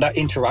 And that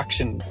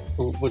interaction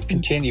would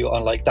continue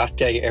on like that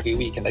day every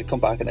week. And they'd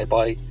come back and they'd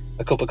buy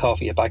a cup of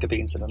coffee, a bag of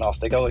beans, and then off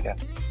they go again.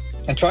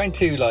 And trying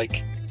to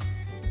like,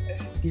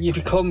 you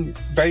become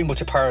very much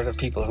a part of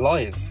people's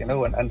lives, you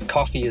know, and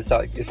coffee is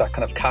that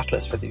kind of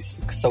catalyst for these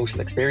social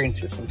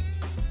experiences. And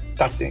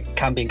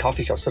can be in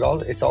coffee shops,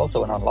 but it's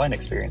also an online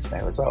experience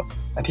now as well.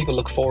 And people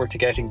look forward to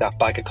getting that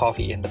bag of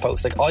coffee in the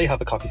post. Like I have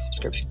a coffee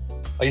subscription.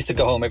 I used to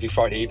go home every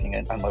Friday evening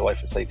and my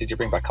wife would say, did you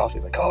bring back coffee?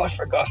 I'm like, oh, I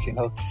forgot, you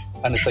know.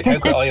 And it's like, how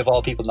could I of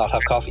all people not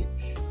have coffee?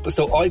 But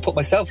so I put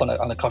myself on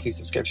a coffee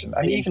subscription.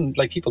 And even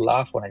like people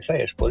laugh when I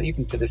say it, but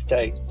even to this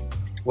day,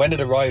 when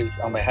it arrives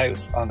on my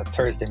house on a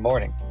Thursday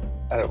morning,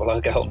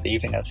 I'll get home in the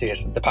evening and see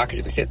it, and the package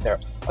will be sitting there,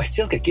 I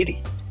still get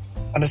giddy.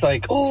 And it's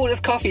like, oh, there's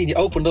coffee. And you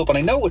open it up and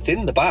I know what's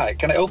in the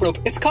bag. And I open it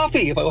up, it's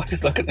coffee. And my wife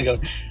is looking and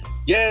going,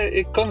 yeah,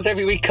 it comes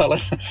every week, Colin.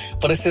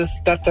 But it's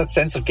just that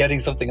sense of getting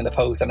something in the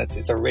post, and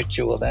it's a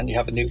ritual. Then you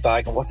have a new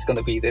bag and what's going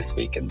to be this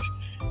week. And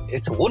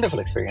it's a wonderful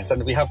experience.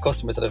 And we have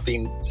customers that have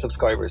been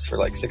subscribers for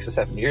like 6 or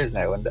 7 years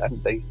now. And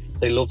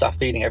they love that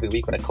feeling every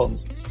week when it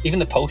comes. Even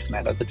the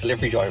postmen or the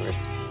delivery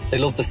drivers, they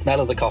love the smell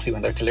of the coffee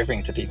when they're delivering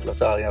it to people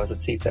as well, you know, as it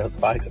seeps out of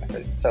the bags and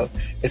everything. So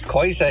it's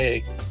quite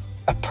a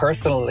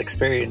personal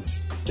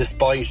experience,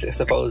 despite, I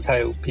suppose,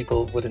 how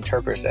people would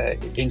interpret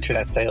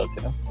internet sales,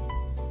 you know?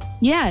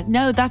 Yeah,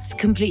 no, that's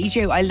completely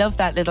true. I love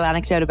that little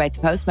anecdote about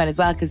the postman as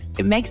well, because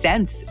it makes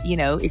sense. You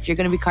know, if you're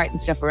going to be carting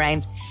stuff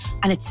around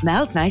and it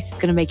smells nice, it's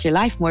going to make your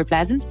life more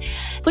pleasant.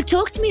 But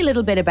talk to me a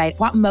little bit about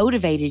what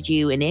motivated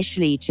you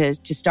initially to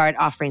start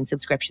offering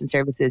subscription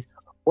services,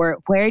 or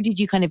where did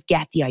you kind of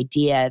get the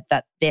idea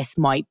that this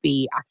might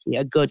be actually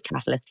a good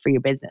catalyst for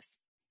your business?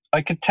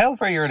 I could tell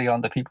very early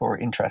on that people were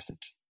interested.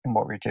 in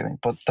what we were doing.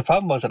 But the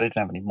problem was that I didn't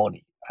have any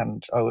money.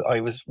 And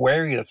I was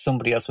wary that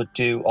somebody else would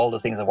do all the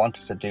things I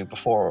wanted to do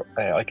before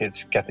I could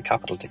get the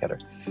capital together.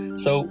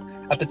 So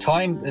at the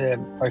time,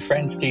 my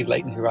friend Steve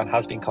Layton, who ran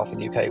Has Been Coffee in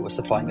the UK, was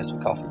supplying us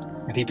with coffee.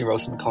 And he'd been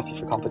roasting coffee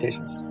for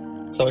competitions.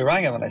 So I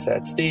rang him and I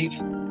said, Steve,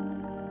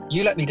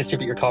 you let me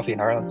distribute your coffee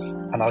in Ireland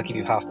and I'll give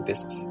you half the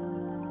business.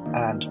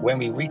 And when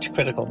we reach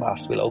critical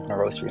mass, we'll open a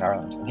roastery in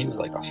Ireland. And he was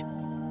like, gosh,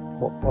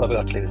 what have we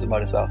got to lose? We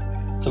might as well.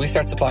 So we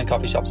started supplying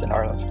coffee shops in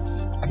Ireland.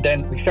 And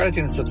then we started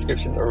doing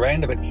subscriptions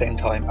around about the same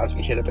time as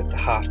we hit about the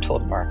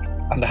half-ton mark.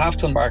 And the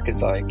half-ton mark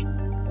is like,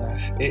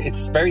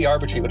 it's very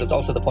arbitrary, but it's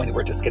also the point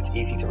where it just gets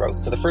easy to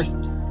roast. So the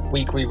first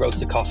week we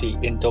roasted coffee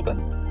in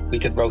Dublin, we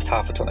could roast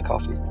half a ton of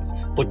coffee.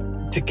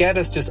 But to get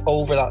us just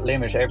over that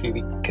limit every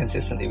week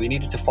consistently, we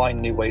needed to find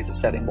new ways of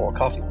selling more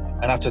coffee.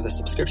 And after the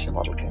subscription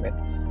model came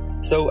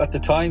in. So at the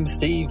time,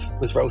 Steve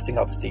was roasting,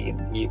 obviously, in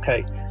the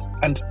UK.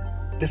 And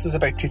this was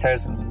about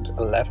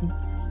 2011.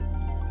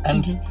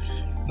 And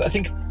I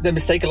think the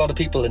mistake a lot of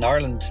people in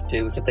Ireland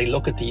do is that they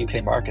look at the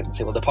UK market and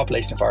say, well, the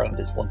population of Ireland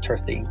is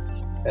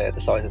 1/13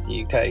 the size of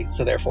the UK,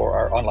 so therefore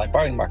our online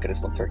borrowing market is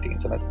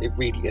 1/13, and it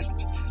really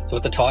isn't. So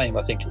at the time,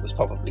 I think it was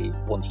probably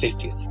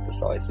 1/50th the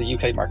size. The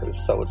UK market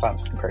was so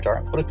advanced compared to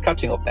Ireland, but it's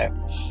catching up now.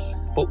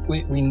 But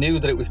we knew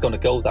that it was going to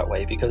go that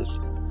way because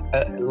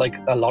like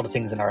a lot of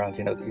things in Ireland,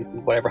 you know,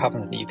 whatever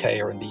happens in the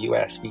UK or in the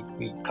US, we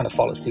kind of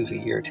follow suit a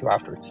year or two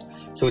afterwards.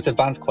 So it's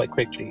advanced quite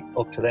quickly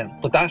up to then.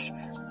 But that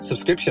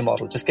subscription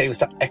model just gave us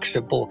that extra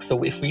bulk.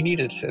 So if we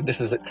needed, this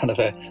is a kind of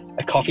a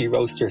coffee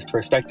roaster's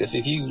perspective,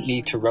 if you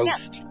need to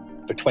roast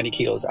for 20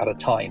 kilos at a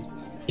time,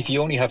 if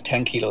you only have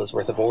 10 kilos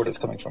worth of orders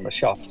coming from a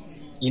shop,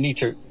 you need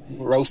to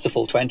roast the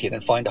full 20 and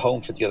then find a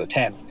home for the other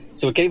 10.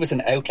 So it gave us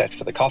an outlet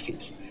for the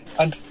coffees.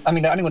 And I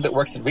mean, anyone that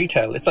works in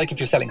retail, it's like if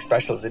you're selling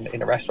specials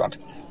in a restaurant.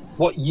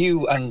 What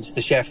you and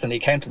the chefs and the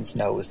accountants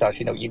know is that,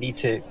 you know, you need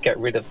to get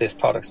rid of this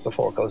product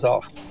before it goes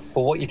off.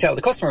 But what you tell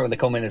the customer when they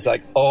come in is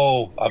like,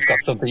 oh, I've got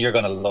something you're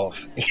going to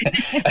love.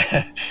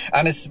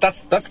 And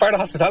that's part of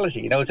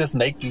hospitality, you know, it's just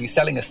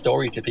selling a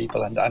story to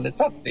people, and it's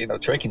not, you know,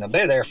 tricking them.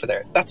 That's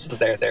what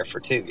they're there for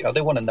too. You know,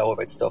 they want to know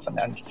about stuff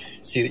and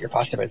see that you're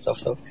passionate about stuff.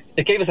 So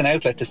it gave us an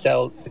outlet to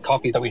sell the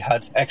coffee that we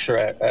had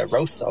extra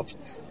roasts of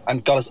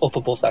and got us up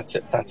above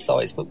that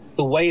size. But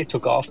the way it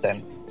took off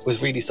then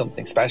was really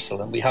something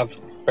special, and we have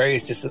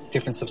various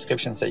different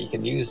subscriptions that you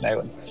can use now,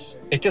 and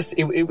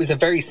it was a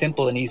very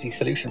simple and easy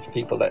solution for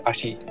people that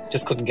actually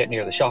just couldn't get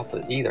near the shop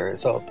either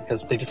as well,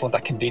 because they just want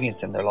that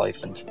convenience in their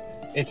life. And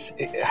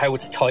how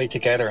it's tied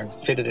together and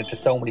fitted into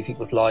so many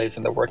people's lives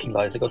and their working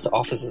lives. It goes to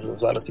offices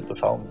as well as people's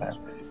homes now.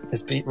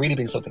 It's really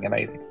been something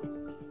amazing.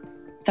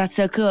 That's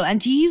so cool. And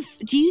do you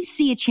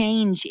see a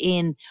change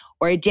in,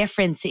 or a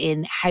difference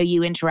in, how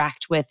you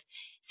interact with,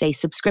 say,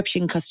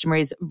 subscription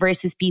customers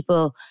versus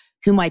people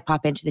who might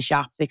pop into the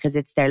shop because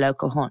it's their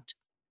local hunt?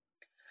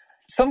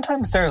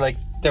 Sometimes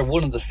they're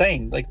one and the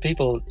same. Like,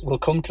 people will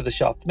come to the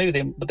shop, but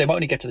they might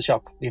only get to the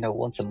shop, you know,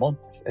 once a month,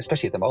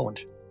 especially at the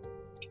moment.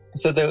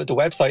 So the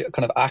website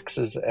kind of acts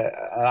as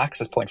an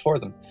access point for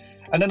them.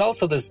 And then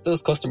also there's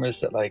those customers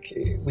that, like,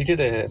 we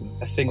did a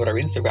thing with our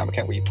Instagram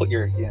account where you put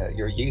your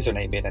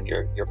username in and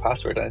your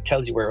password, and it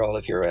tells you where all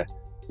of your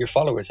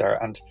followers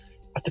are. And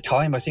at the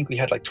time, I think we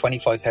had like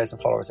 25,000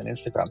 followers on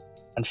Instagram,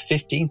 and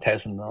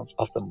 15,000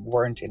 of them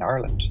weren't in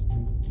Ireland.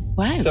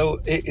 Wow. So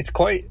it's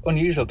quite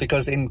unusual,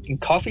 because in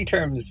coffee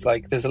terms,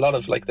 like, there's a lot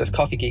of, like, there's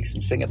coffee geeks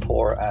in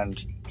Singapore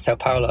and Sao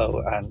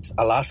Paulo and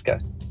Alaska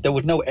that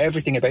would know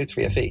everything about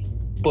 3FE.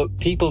 But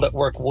people that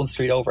work one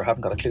street over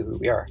haven't got a clue who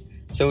we are.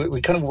 So we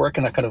kind of work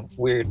in a kind of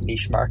weird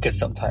niche market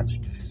sometimes.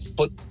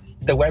 But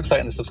the website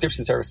and the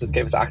subscription services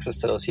gave us access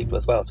to those people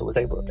as well. So it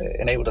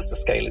enabled us to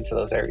scale into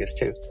those areas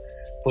too.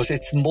 But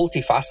it's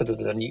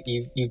multifaceted, and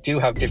you do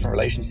have different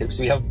relationships.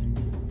 We have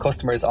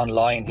customers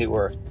online who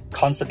are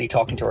constantly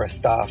talking to our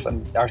staff,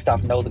 and our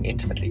staff know them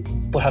intimately,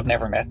 but have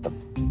never met them.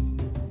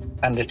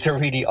 And it's a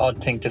really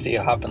odd thing to see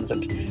how happens.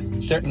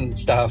 And certain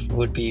staff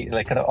would be,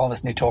 like, kind of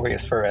almost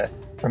notorious for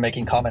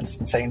making comments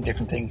and saying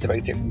different things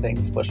about different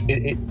things, but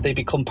they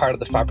become part of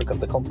the fabric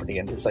of the company.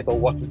 And it's like, oh,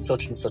 what did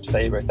such and such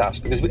say about that?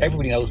 Because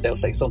everybody knows they'll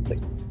say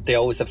something. They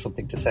always have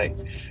something to say,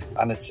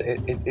 and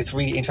it's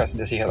really interesting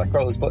to see how that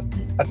grows. But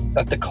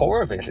at the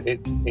core of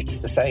it's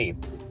the same.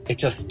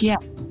 It's just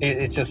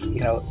you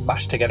know,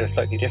 mashed together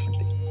slightly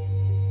differently.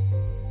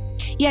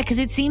 Yeah, because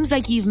it seems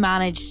like you've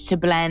managed to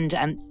blend,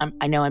 and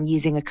I know I'm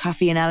using a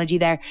coffee analogy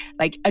there,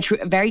 like a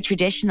very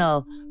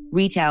traditional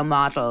retail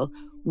model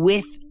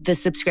with the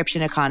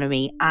subscription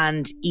economy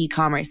and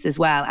e-commerce as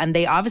well. And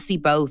they obviously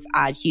both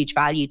add huge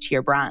value to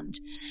your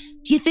brand.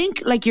 Do you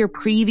think, like, your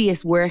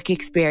previous work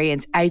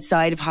experience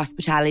outside of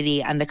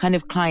hospitality and the kind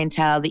of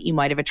clientele that you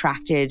might have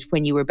attracted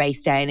when you were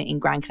based down in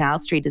Grand Canal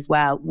Street as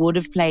well would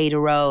have played a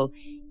role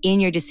in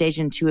your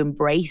decision to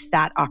embrace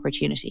that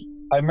opportunity?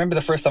 I remember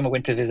the first time I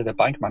went to visit a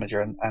bank manager,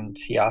 and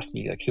he asked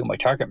me, like, who my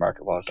target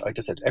market was. I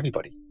just said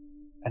everybody.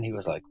 And he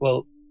was like,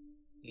 well,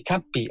 that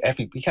can't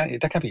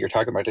be your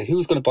target market.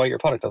 Who's going to buy your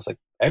product? I was like,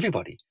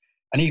 everybody.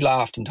 And he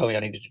laughed and told me I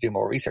needed to do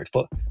more research.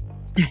 But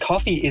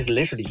coffee is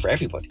literally for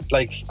everybody.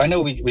 Like, I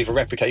know we have a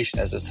reputation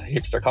as this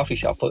hipster coffee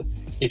shop, but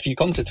if you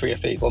come to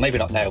 3FE, well, maybe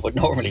not now, but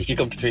normally if you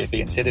come to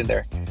 3FE and sit in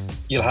there,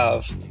 you'll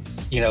have,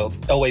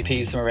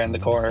 OAPs from around the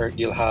corner.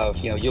 You'll have,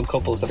 young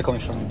couples that are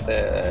coming from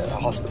the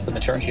hospital, the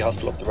maternity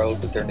hospital up the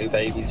road with their new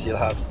babies. You'll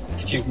have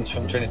students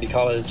from Trinity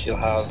College. You'll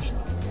have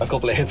a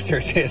couple of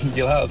hipsters in.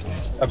 You'll have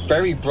a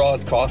very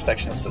broad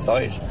cross-section of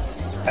society.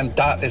 And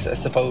that is, I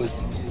suppose,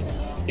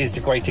 is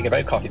the great thing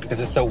about coffee, because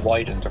it's so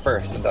wide and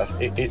diverse, and that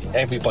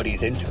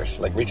everybody's into it,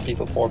 like rich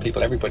people, poor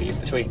people, everybody in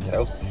between,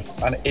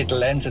 and it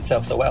lends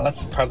itself so well.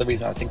 That's part of the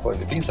reason I think why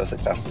we've been so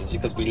successful, is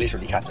because we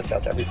literally can't just sell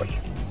to everybody.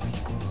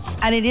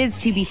 And it is,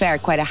 to be fair,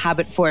 quite a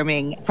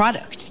habit-forming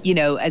product,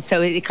 and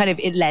so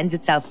it lends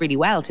itself really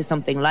well to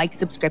something like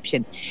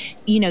subscription.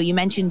 You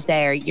mentioned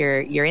there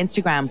your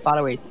Instagram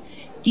followers.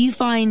 Do you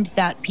find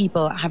that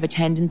people have a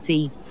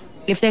tendency,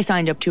 if they're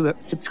signed up to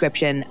a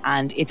subscription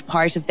and it's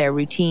part of their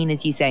routine,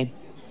 as you say,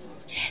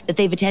 that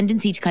they have a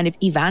tendency to kind of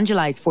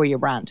evangelize for your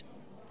brand?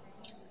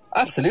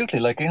 Absolutely.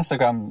 Like,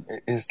 Instagram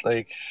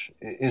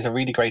is a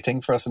really great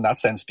thing for us in that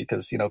sense,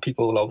 because,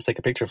 people will always take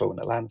a picture of it when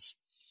it lands,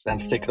 then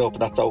stick it up,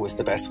 and that's always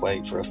the best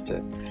way for us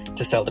to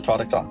sell the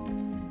product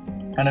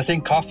on. And I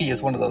think coffee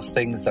is one of those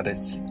things that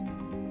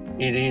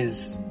it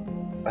is,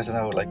 I don't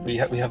know, like we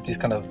have these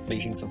kind of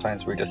meetings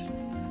sometimes where we just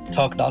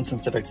talk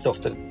nonsense about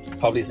stuff that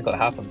probably isn't going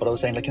to happen. But I was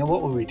saying, like,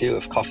 what would we do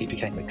if coffee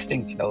became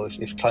extinct?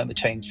 If climate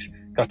change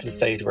got to the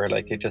stage where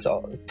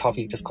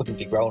coffee just couldn't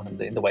be grown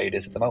in the way it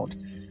is at the moment.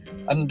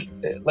 And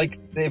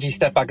if you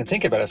step back and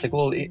think about it, it's like,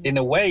 well, in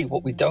a way,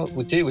 what we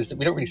do is that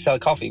we don't really sell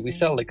coffee. We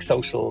sell like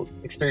social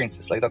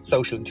experiences, like that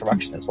social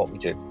interaction is what we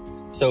do.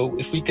 So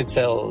if we could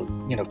sell,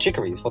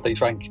 chicories, what they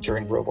drank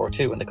during World War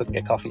II when they couldn't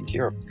get coffee into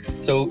Europe.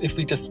 So if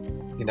we just,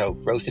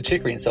 roasted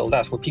chicory and sold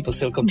that, would people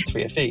still come to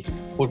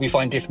 3FE? Would we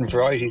find different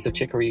varieties of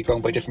chicory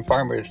grown by different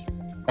farmers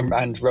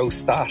and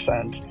roast that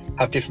and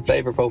have different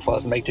flavour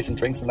profiles and make different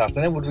drinks and that?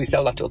 And then would we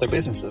sell that to other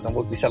businesses, and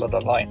would we sell it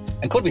online?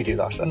 And could we do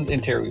that? And in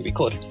theory we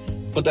could.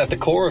 But at the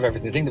core of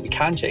everything, the thing that we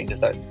can change is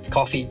that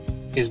coffee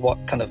is what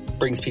kind of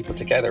brings people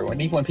together.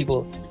 And even when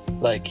people,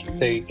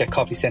 they get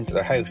coffee sent to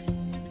their house,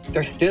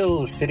 they're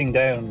still sitting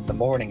down in the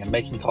morning and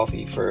making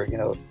coffee for,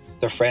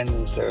 their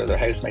friends or their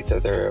housemates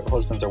or their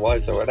husbands or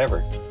wives or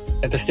whatever.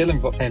 And they're still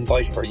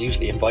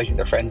usually inviting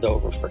their friends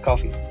over for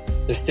coffee.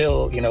 They're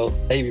still,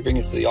 maybe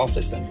bringing it to the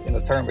office and in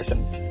a thermos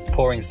and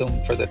pouring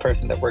some for the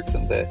person that works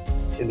in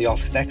the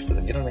office next to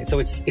them. You know what I mean? So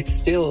it's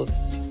still,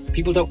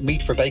 people don't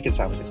meet for bacon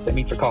sandwiches; they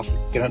meet for coffee.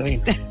 You know what I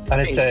mean?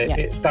 And it's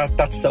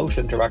that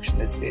social interaction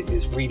is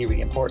really,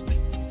 really important.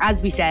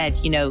 As we said,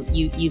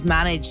 you've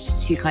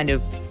managed to kind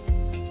of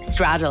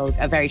straddle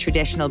a very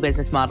traditional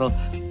business model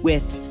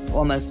with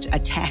almost a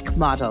tech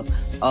model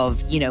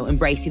of,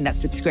 embracing that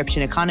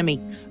subscription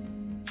economy.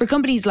 For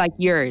companies like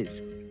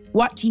yours,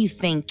 what do you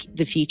think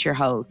the future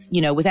holds?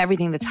 With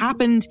everything that's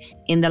happened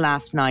in the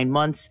last 9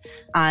 months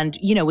and,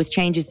 with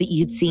changes that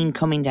you'd seen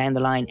coming down the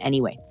line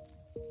anyway.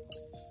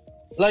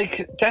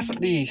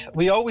 Definitely,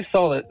 we always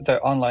saw that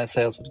online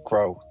sales would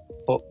grow.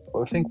 But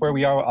I think where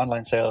we are with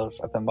online sales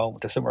at the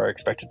moment is somewhere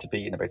expected to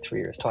be in about 3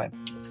 years'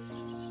 time.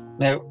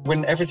 Now,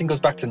 when everything goes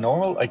back to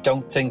normal, I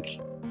don't think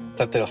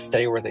that they'll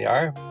stay where they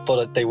are,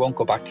 but they won't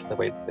go back to the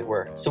way that they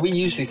were. So we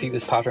usually see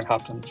this pattern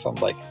happen from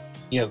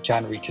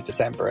January to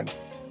December, and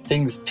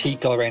things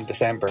peak all around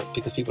December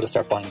because people just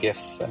start buying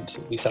gifts, and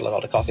we sell a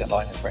lot of coffee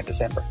online around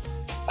December.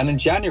 And in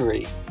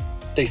January,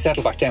 they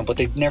settle back down, but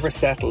they never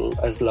settle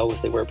as low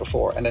as they were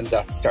before, and then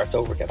that starts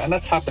over again. And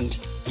that's happened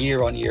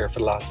year on year for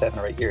the last 7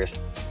 or 8 years.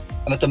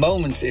 And at the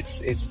moment,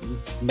 it's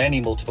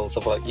many multiples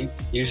of what it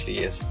usually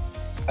is.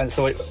 And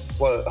so,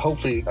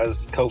 hopefully,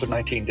 as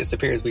COVID-19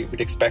 disappears, we'd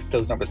expect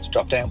those numbers to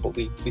drop down, but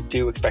we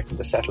do expect them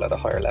to settle at a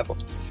higher level.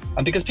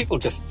 And because people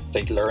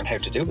they learn how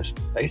to do it,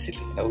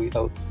 basically.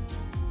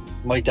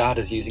 My dad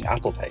is using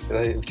Apple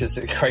Pay, which is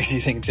a crazy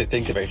thing to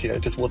think about.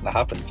 It just wouldn't have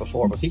happened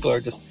before, but people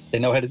they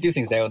know how to do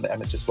things now, and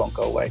it just won't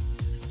go away.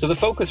 So the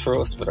focus for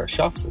us with our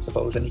shops, I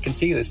suppose, and you can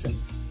see this in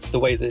the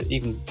way that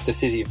even the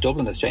city of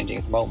Dublin is changing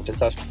at the moment, is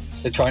that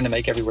they're trying to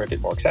make everywhere a bit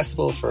more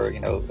accessible for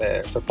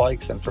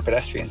bikes and for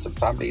pedestrians and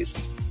families.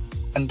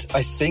 And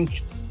I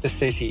think the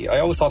city, I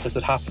always thought this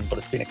would happen, but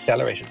it's been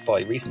accelerated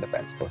by recent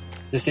events. But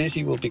the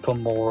city will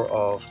become more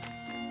of,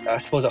 I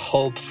suppose, a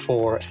hub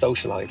for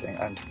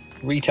socialising, and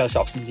retail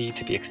shops need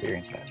to be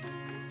experience-led.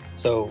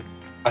 So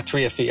at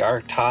 3FE,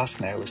 our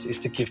task now is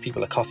to give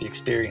people a coffee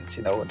experience,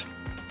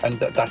 and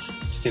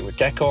that's to do with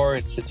decor,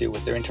 it's to do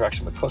with their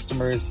interaction with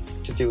customers, it's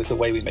to do with the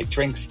way we make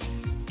drinks.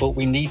 But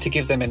we need to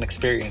give them an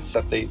experience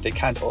that they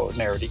can't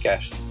ordinarily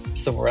get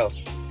somewhere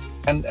else.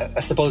 And I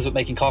suppose with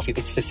making coffee,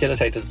 it's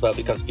facilitated as well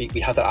because we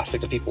have that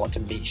aspect of people want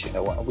to meet, and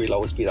we'll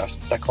always be that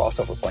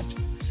crossover point.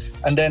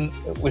 And then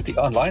with the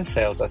online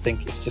sales, I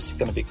think it's just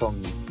going to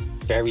become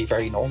very,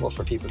 very normal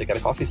for people to get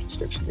a coffee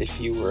subscription. If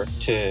you were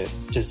to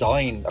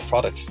design a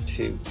product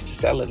to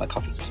sell in a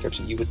coffee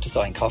subscription, you would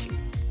design coffee.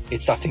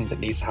 It's that thing that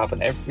needs to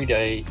happen every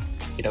day.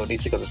 It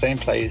needs to go to the same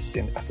place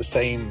at the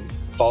same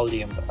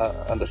volume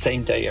on the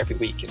same day every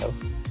week.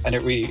 And it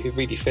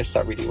really fits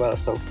that really well.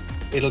 So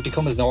it'll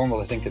become as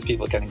normal, I think, as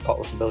people getting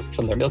bottles of milk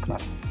from their milkman.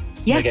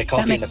 Yeah, they get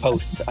coffee in the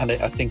post, and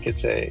I think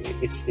it's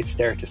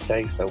there to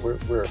stay. So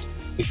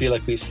we feel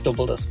like we've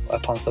stumbled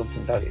upon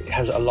something that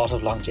has a lot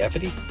of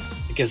longevity.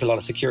 It gives a lot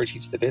of security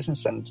to the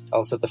business and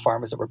also the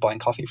farmers that we're buying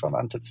coffee from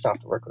and to the staff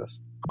that work with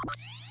us.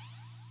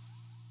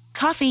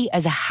 Coffee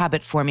as a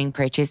habit-forming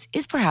purchase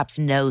is perhaps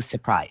no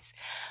surprise,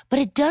 but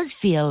it does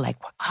feel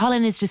like what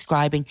Colin is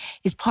describing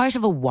is part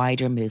of a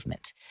wider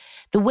movement.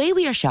 The way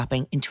we are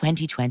shopping in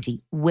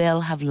 2020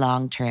 will have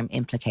long-term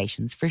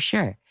implications for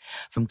sure.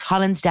 From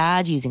Colin's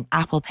dad using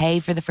Apple Pay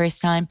for the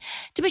first time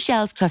to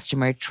Michelle's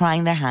customer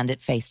trying their hand at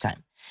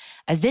FaceTime.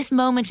 As this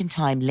moment in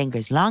time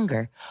lingers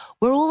longer,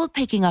 we're all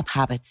picking up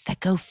habits that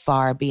go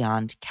far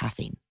beyond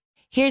caffeine.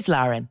 Here's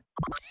Lauren.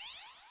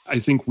 I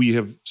think we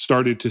have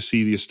started to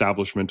see the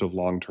establishment of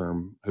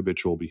long-term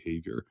habitual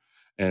behavior.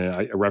 And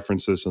I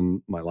referenced this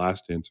in my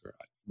last answer.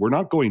 We're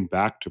not going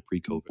back to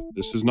pre-COVID.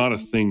 This is not a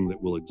thing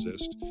that will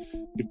exist.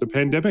 If the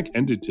pandemic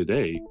ended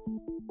today,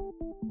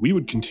 we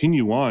would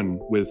continue on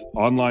with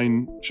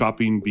online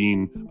shopping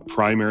being a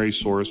primary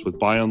source, with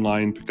buy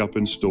online, pick up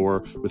in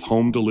store, with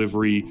home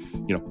delivery.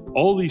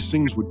 All these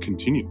things would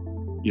continue.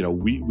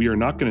 We are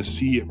not going to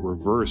see it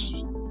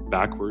reverse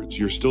backwards.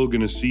 You're still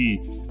going to see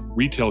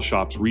retail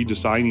shops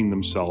redesigning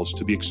themselves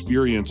to be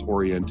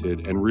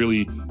experience-oriented and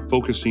really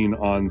focusing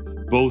on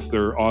both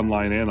their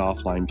online and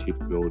offline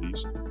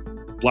capabilities.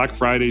 Black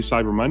Friday,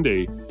 Cyber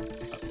Monday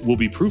will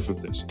be proof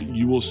of this.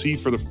 You will see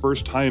for the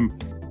first time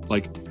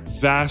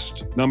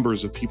vast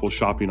numbers of people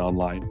shopping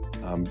online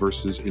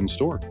versus in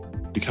store,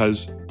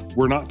 because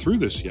we're not through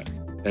this yet.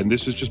 And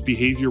this is just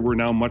behavior we're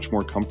now much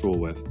more comfortable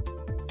with.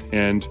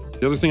 And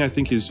the other thing I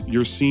think is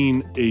you're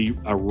seeing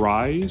a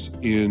rise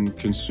in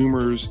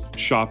consumers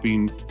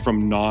shopping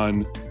from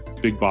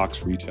non-big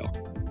box retail.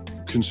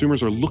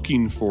 Consumers are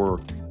looking for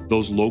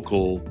those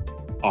local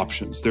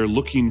options. They're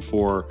looking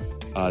for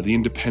the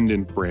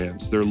independent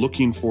brands. They're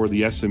looking for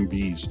the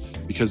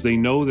SMBs because they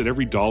know that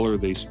every dollar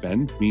they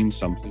spend means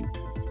something.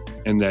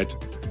 And that,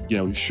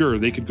 sure,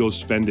 they could go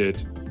spend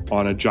it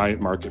on a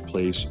giant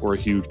marketplace or a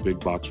huge big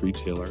box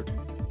retailer.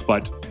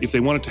 But if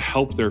they wanted to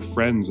help their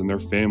friends and their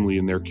family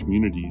and their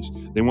communities,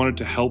 they wanted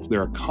to help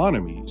their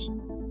economies,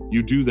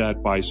 you do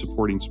that by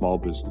supporting small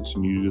business,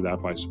 and you do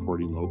that by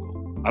supporting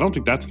local. I don't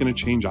think that's going to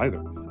change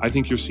either. I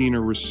think you're seeing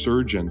a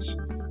resurgence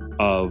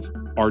of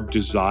our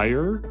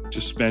desire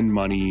to spend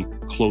money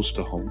close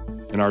to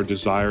home and our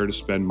desire to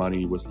spend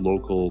money with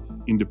local,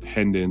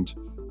 independent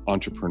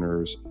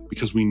entrepreneurs,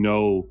 because we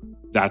know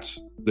that's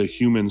the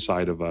human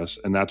side of us,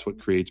 and that's what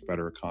creates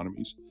better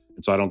economies.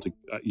 And so I don't think,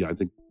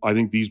 I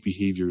think these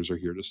behaviors are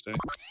here to stay.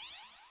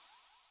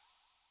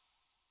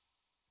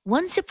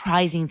 One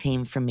surprising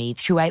theme for me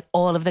throughout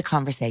all of the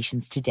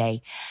conversations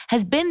today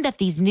has been that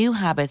these new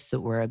habits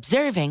that we're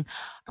observing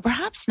are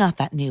perhaps not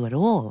that new at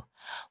all.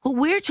 What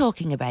we're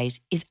talking about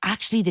is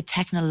actually the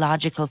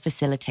technological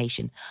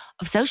facilitation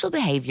of social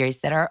behaviors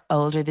that are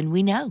older than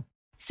we know.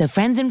 So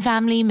friends and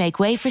family make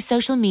way for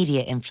social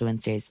media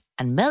influencers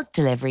and milk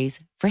deliveries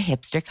for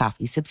hipster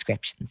coffee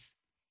subscriptions.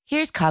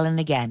 Here's Colin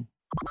again.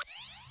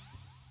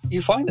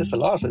 You find this a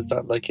lot, is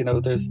that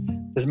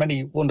there's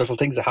many wonderful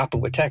things that happen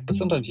with tech, but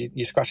sometimes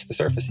you scratch the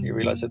surface and you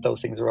realise that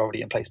those things are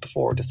already in place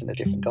before, just in a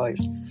different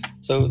guise.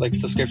 So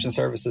subscription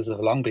services have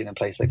long been in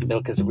place.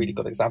 Milk is a really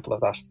good example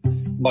of that.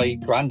 My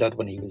granddad,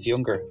 when he was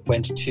younger,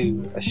 went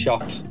to a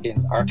shop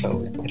in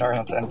Arklow in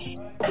Ireland,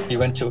 and he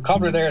went to a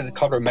cobbler there, and the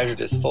cobbler measured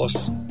his foot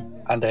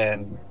and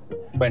then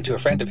went to a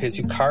friend of his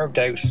who carved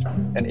out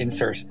an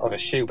insert of a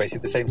shoe,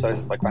 basically the same size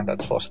as my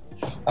granddad's foot.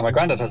 And my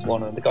granddad has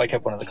one, and the guy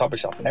kept one in the cobbler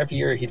shop. And every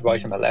year he'd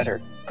write him a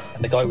letter,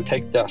 and the guy would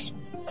take that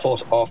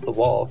foot off the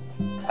wall,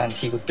 and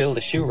he would build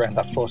a shoe around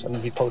that foot, and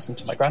then he'd post them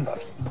to my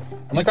granddad.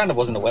 And my granddad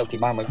wasn't a wealthy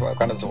man. My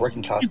granddad was a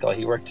working class guy.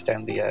 He worked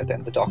down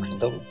the docks in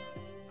Dublin.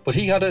 But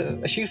he had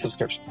a shoe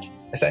subscription,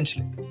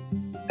 essentially.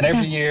 And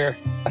every year,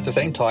 at the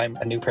same time,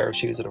 a new pair of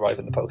shoes would arrive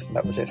in the post, and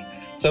that was it.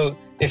 So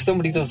if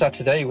somebody does that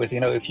today with,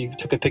 if you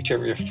took a picture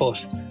of your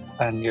foot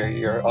and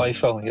your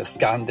iPhone, you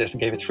scanned it and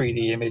gave a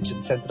 3D image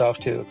and sent it off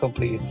to a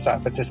company in San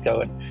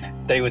Francisco,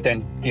 and they would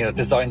then,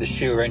 design the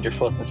shoe around your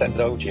foot and send it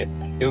over to you,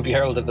 it would be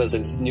heralded as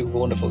this new,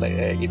 wonderful,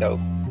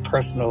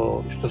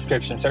 personal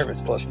subscription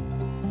service. But,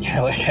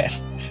 again,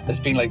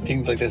 there's been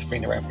things like this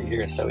been around for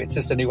years. So it's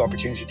just a new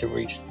opportunity to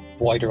reach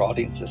wider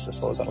audiences, I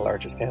suppose, on a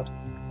larger scale.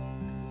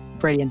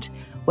 Brilliant.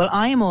 Well,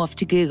 I am off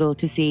to Google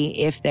to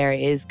see if there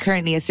is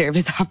currently a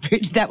service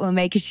offered that will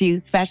make a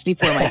shoe especially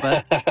for my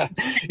foot.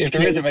 If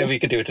there isn't, maybe we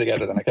could do it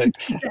together then, okay?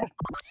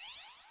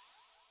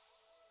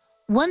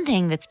 One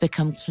thing that's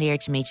become clear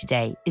to me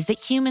today is that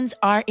humans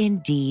are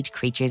indeed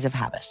creatures of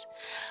habit.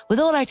 With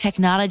all our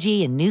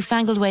technology and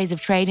newfangled ways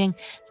of trading,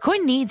 the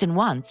core needs and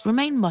wants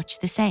remain much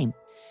the same.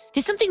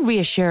 There's something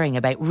reassuring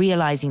about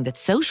realising that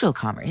social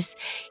commerce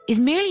is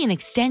merely an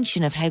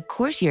extension of how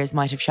courtiers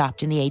might have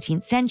shopped in the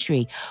 18th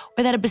century,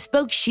 or that a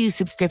bespoke shoe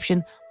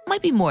subscription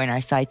might be more in our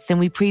sights than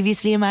we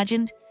previously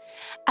imagined.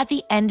 At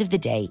the end of the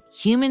day,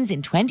 humans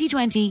in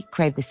 2020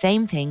 crave the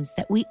same things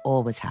that we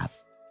always have.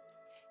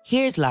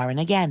 Here's Lauren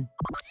again.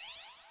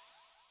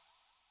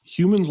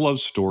 humans love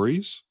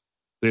stories.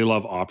 They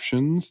love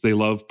options. They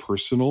love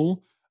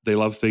personal. They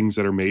love things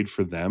that are made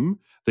for them.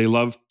 They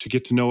love to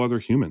get to know other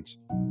humans.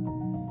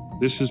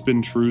 This has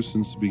been true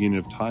since the beginning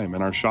of time,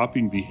 and our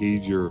shopping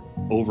behavior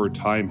over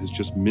time has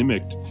just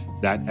mimicked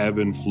that ebb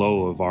and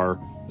flow of our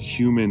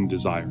human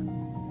desire.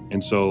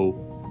 And so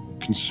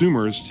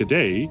consumers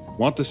today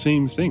want the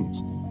same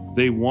things.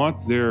 They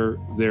want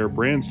their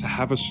brands to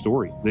have a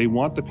story. They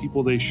want the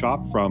people they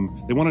shop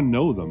from, they want to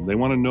know them. They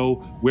want to know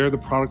where the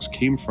products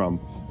came from.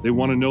 They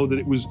want to know that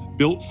it was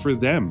built for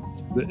them.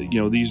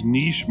 These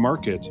niche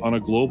markets on a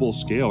global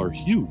scale are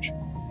huge.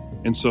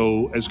 And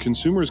so as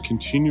consumers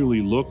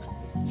continually look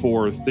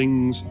for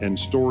things and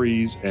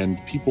stories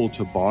and people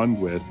to bond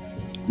with,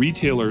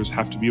 retailers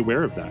have to be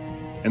aware of that.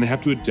 And they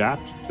have to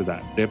adapt to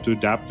that. They have to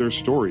adapt their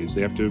stories.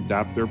 They have to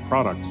adapt their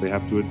products. They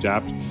have to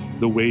adapt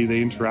the way they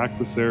interact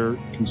with their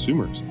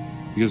consumers,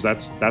 because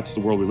that's the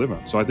world we live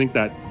in. So I think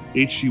that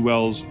H.G.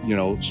 Wells,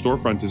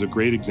 storefront is a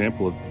great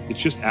example of, it's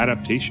just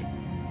adaptation.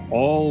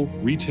 All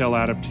retail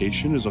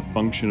adaptation is a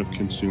function of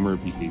consumer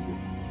behavior.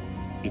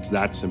 It's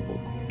that simple.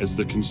 As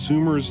the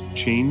consumers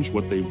change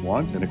what they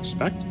want and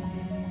expect,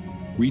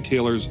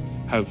 retailers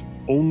have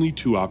only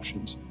two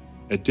options: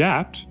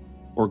 adapt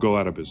or go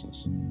out of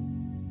business.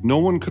 No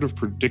one could have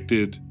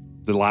predicted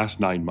the last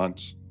 9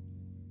 months.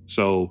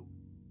 So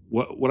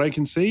what I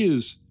can say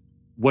is,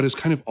 what has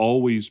kind of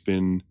always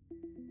been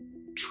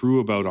true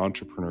about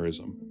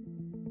entrepreneurism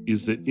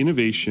is that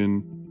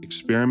innovation,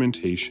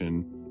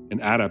 experimentation,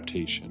 and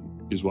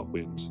adaptation is what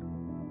wins.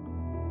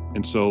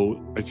 And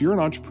so if you're an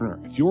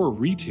entrepreneur, if you're a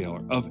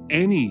retailer of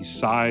any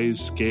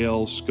size,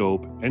 scale,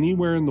 scope,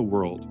 anywhere in the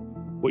world,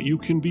 what you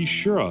can be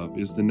sure of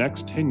is the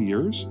next 10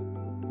 years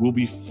will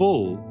be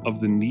full of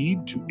the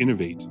need to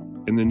innovate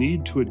and the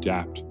need to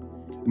adapt,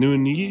 and the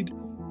need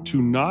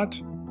to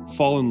not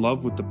fall in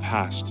love with the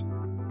past,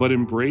 but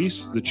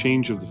embrace the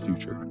change of the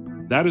future.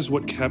 That is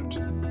what kept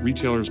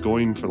retailers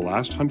going for the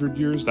last 100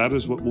 years. That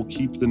is what will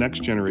keep the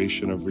next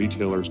generation of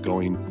retailers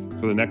going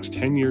for the next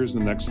 10 years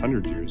and the next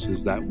 100 years,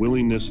 is that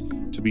willingness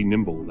to be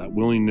nimble, that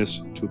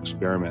willingness to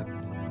experiment.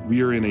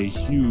 We are in a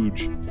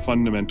huge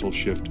fundamental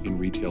shift in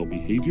retail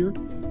behavior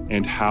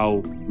and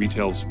how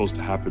retail is supposed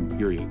to happen,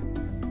 period.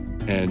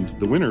 And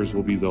the winners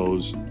will be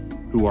those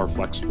who are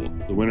flexible.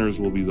 The winners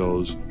will be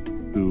those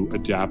who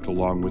adapt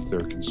along with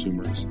their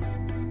consumers.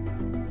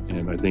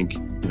 And I think,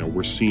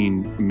 we're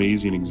seeing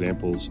amazing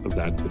examples of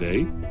that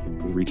today,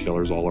 with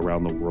retailers all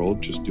around the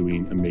world just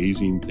doing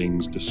amazing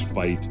things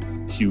despite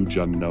huge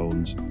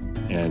unknowns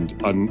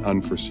and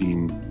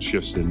unforeseen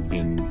shifts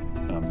in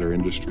their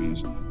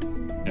industries.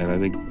 And I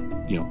think,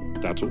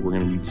 that's what we're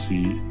going to need to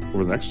see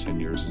over the next 10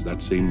 years, is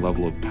that same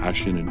level of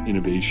passion and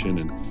innovation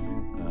and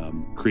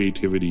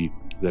creativity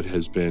that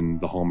has been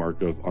the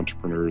hallmark of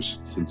entrepreneurs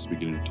since the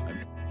beginning of time.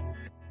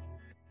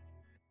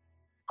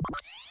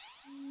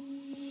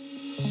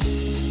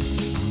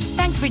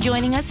 Thanks for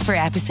joining us for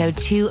episode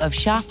 2 of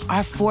S.H.O.P,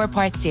 our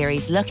 4-part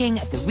series looking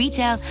at the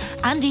retail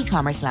and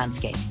e-commerce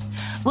landscape.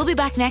 We'll be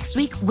back next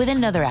week with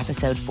another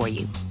episode for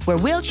you, where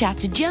we'll chat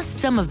to just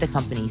some of the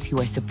companies who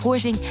are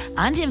supporting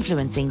and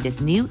influencing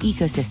this new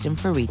ecosystem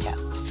for retail.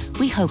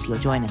 We hope you'll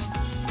join us.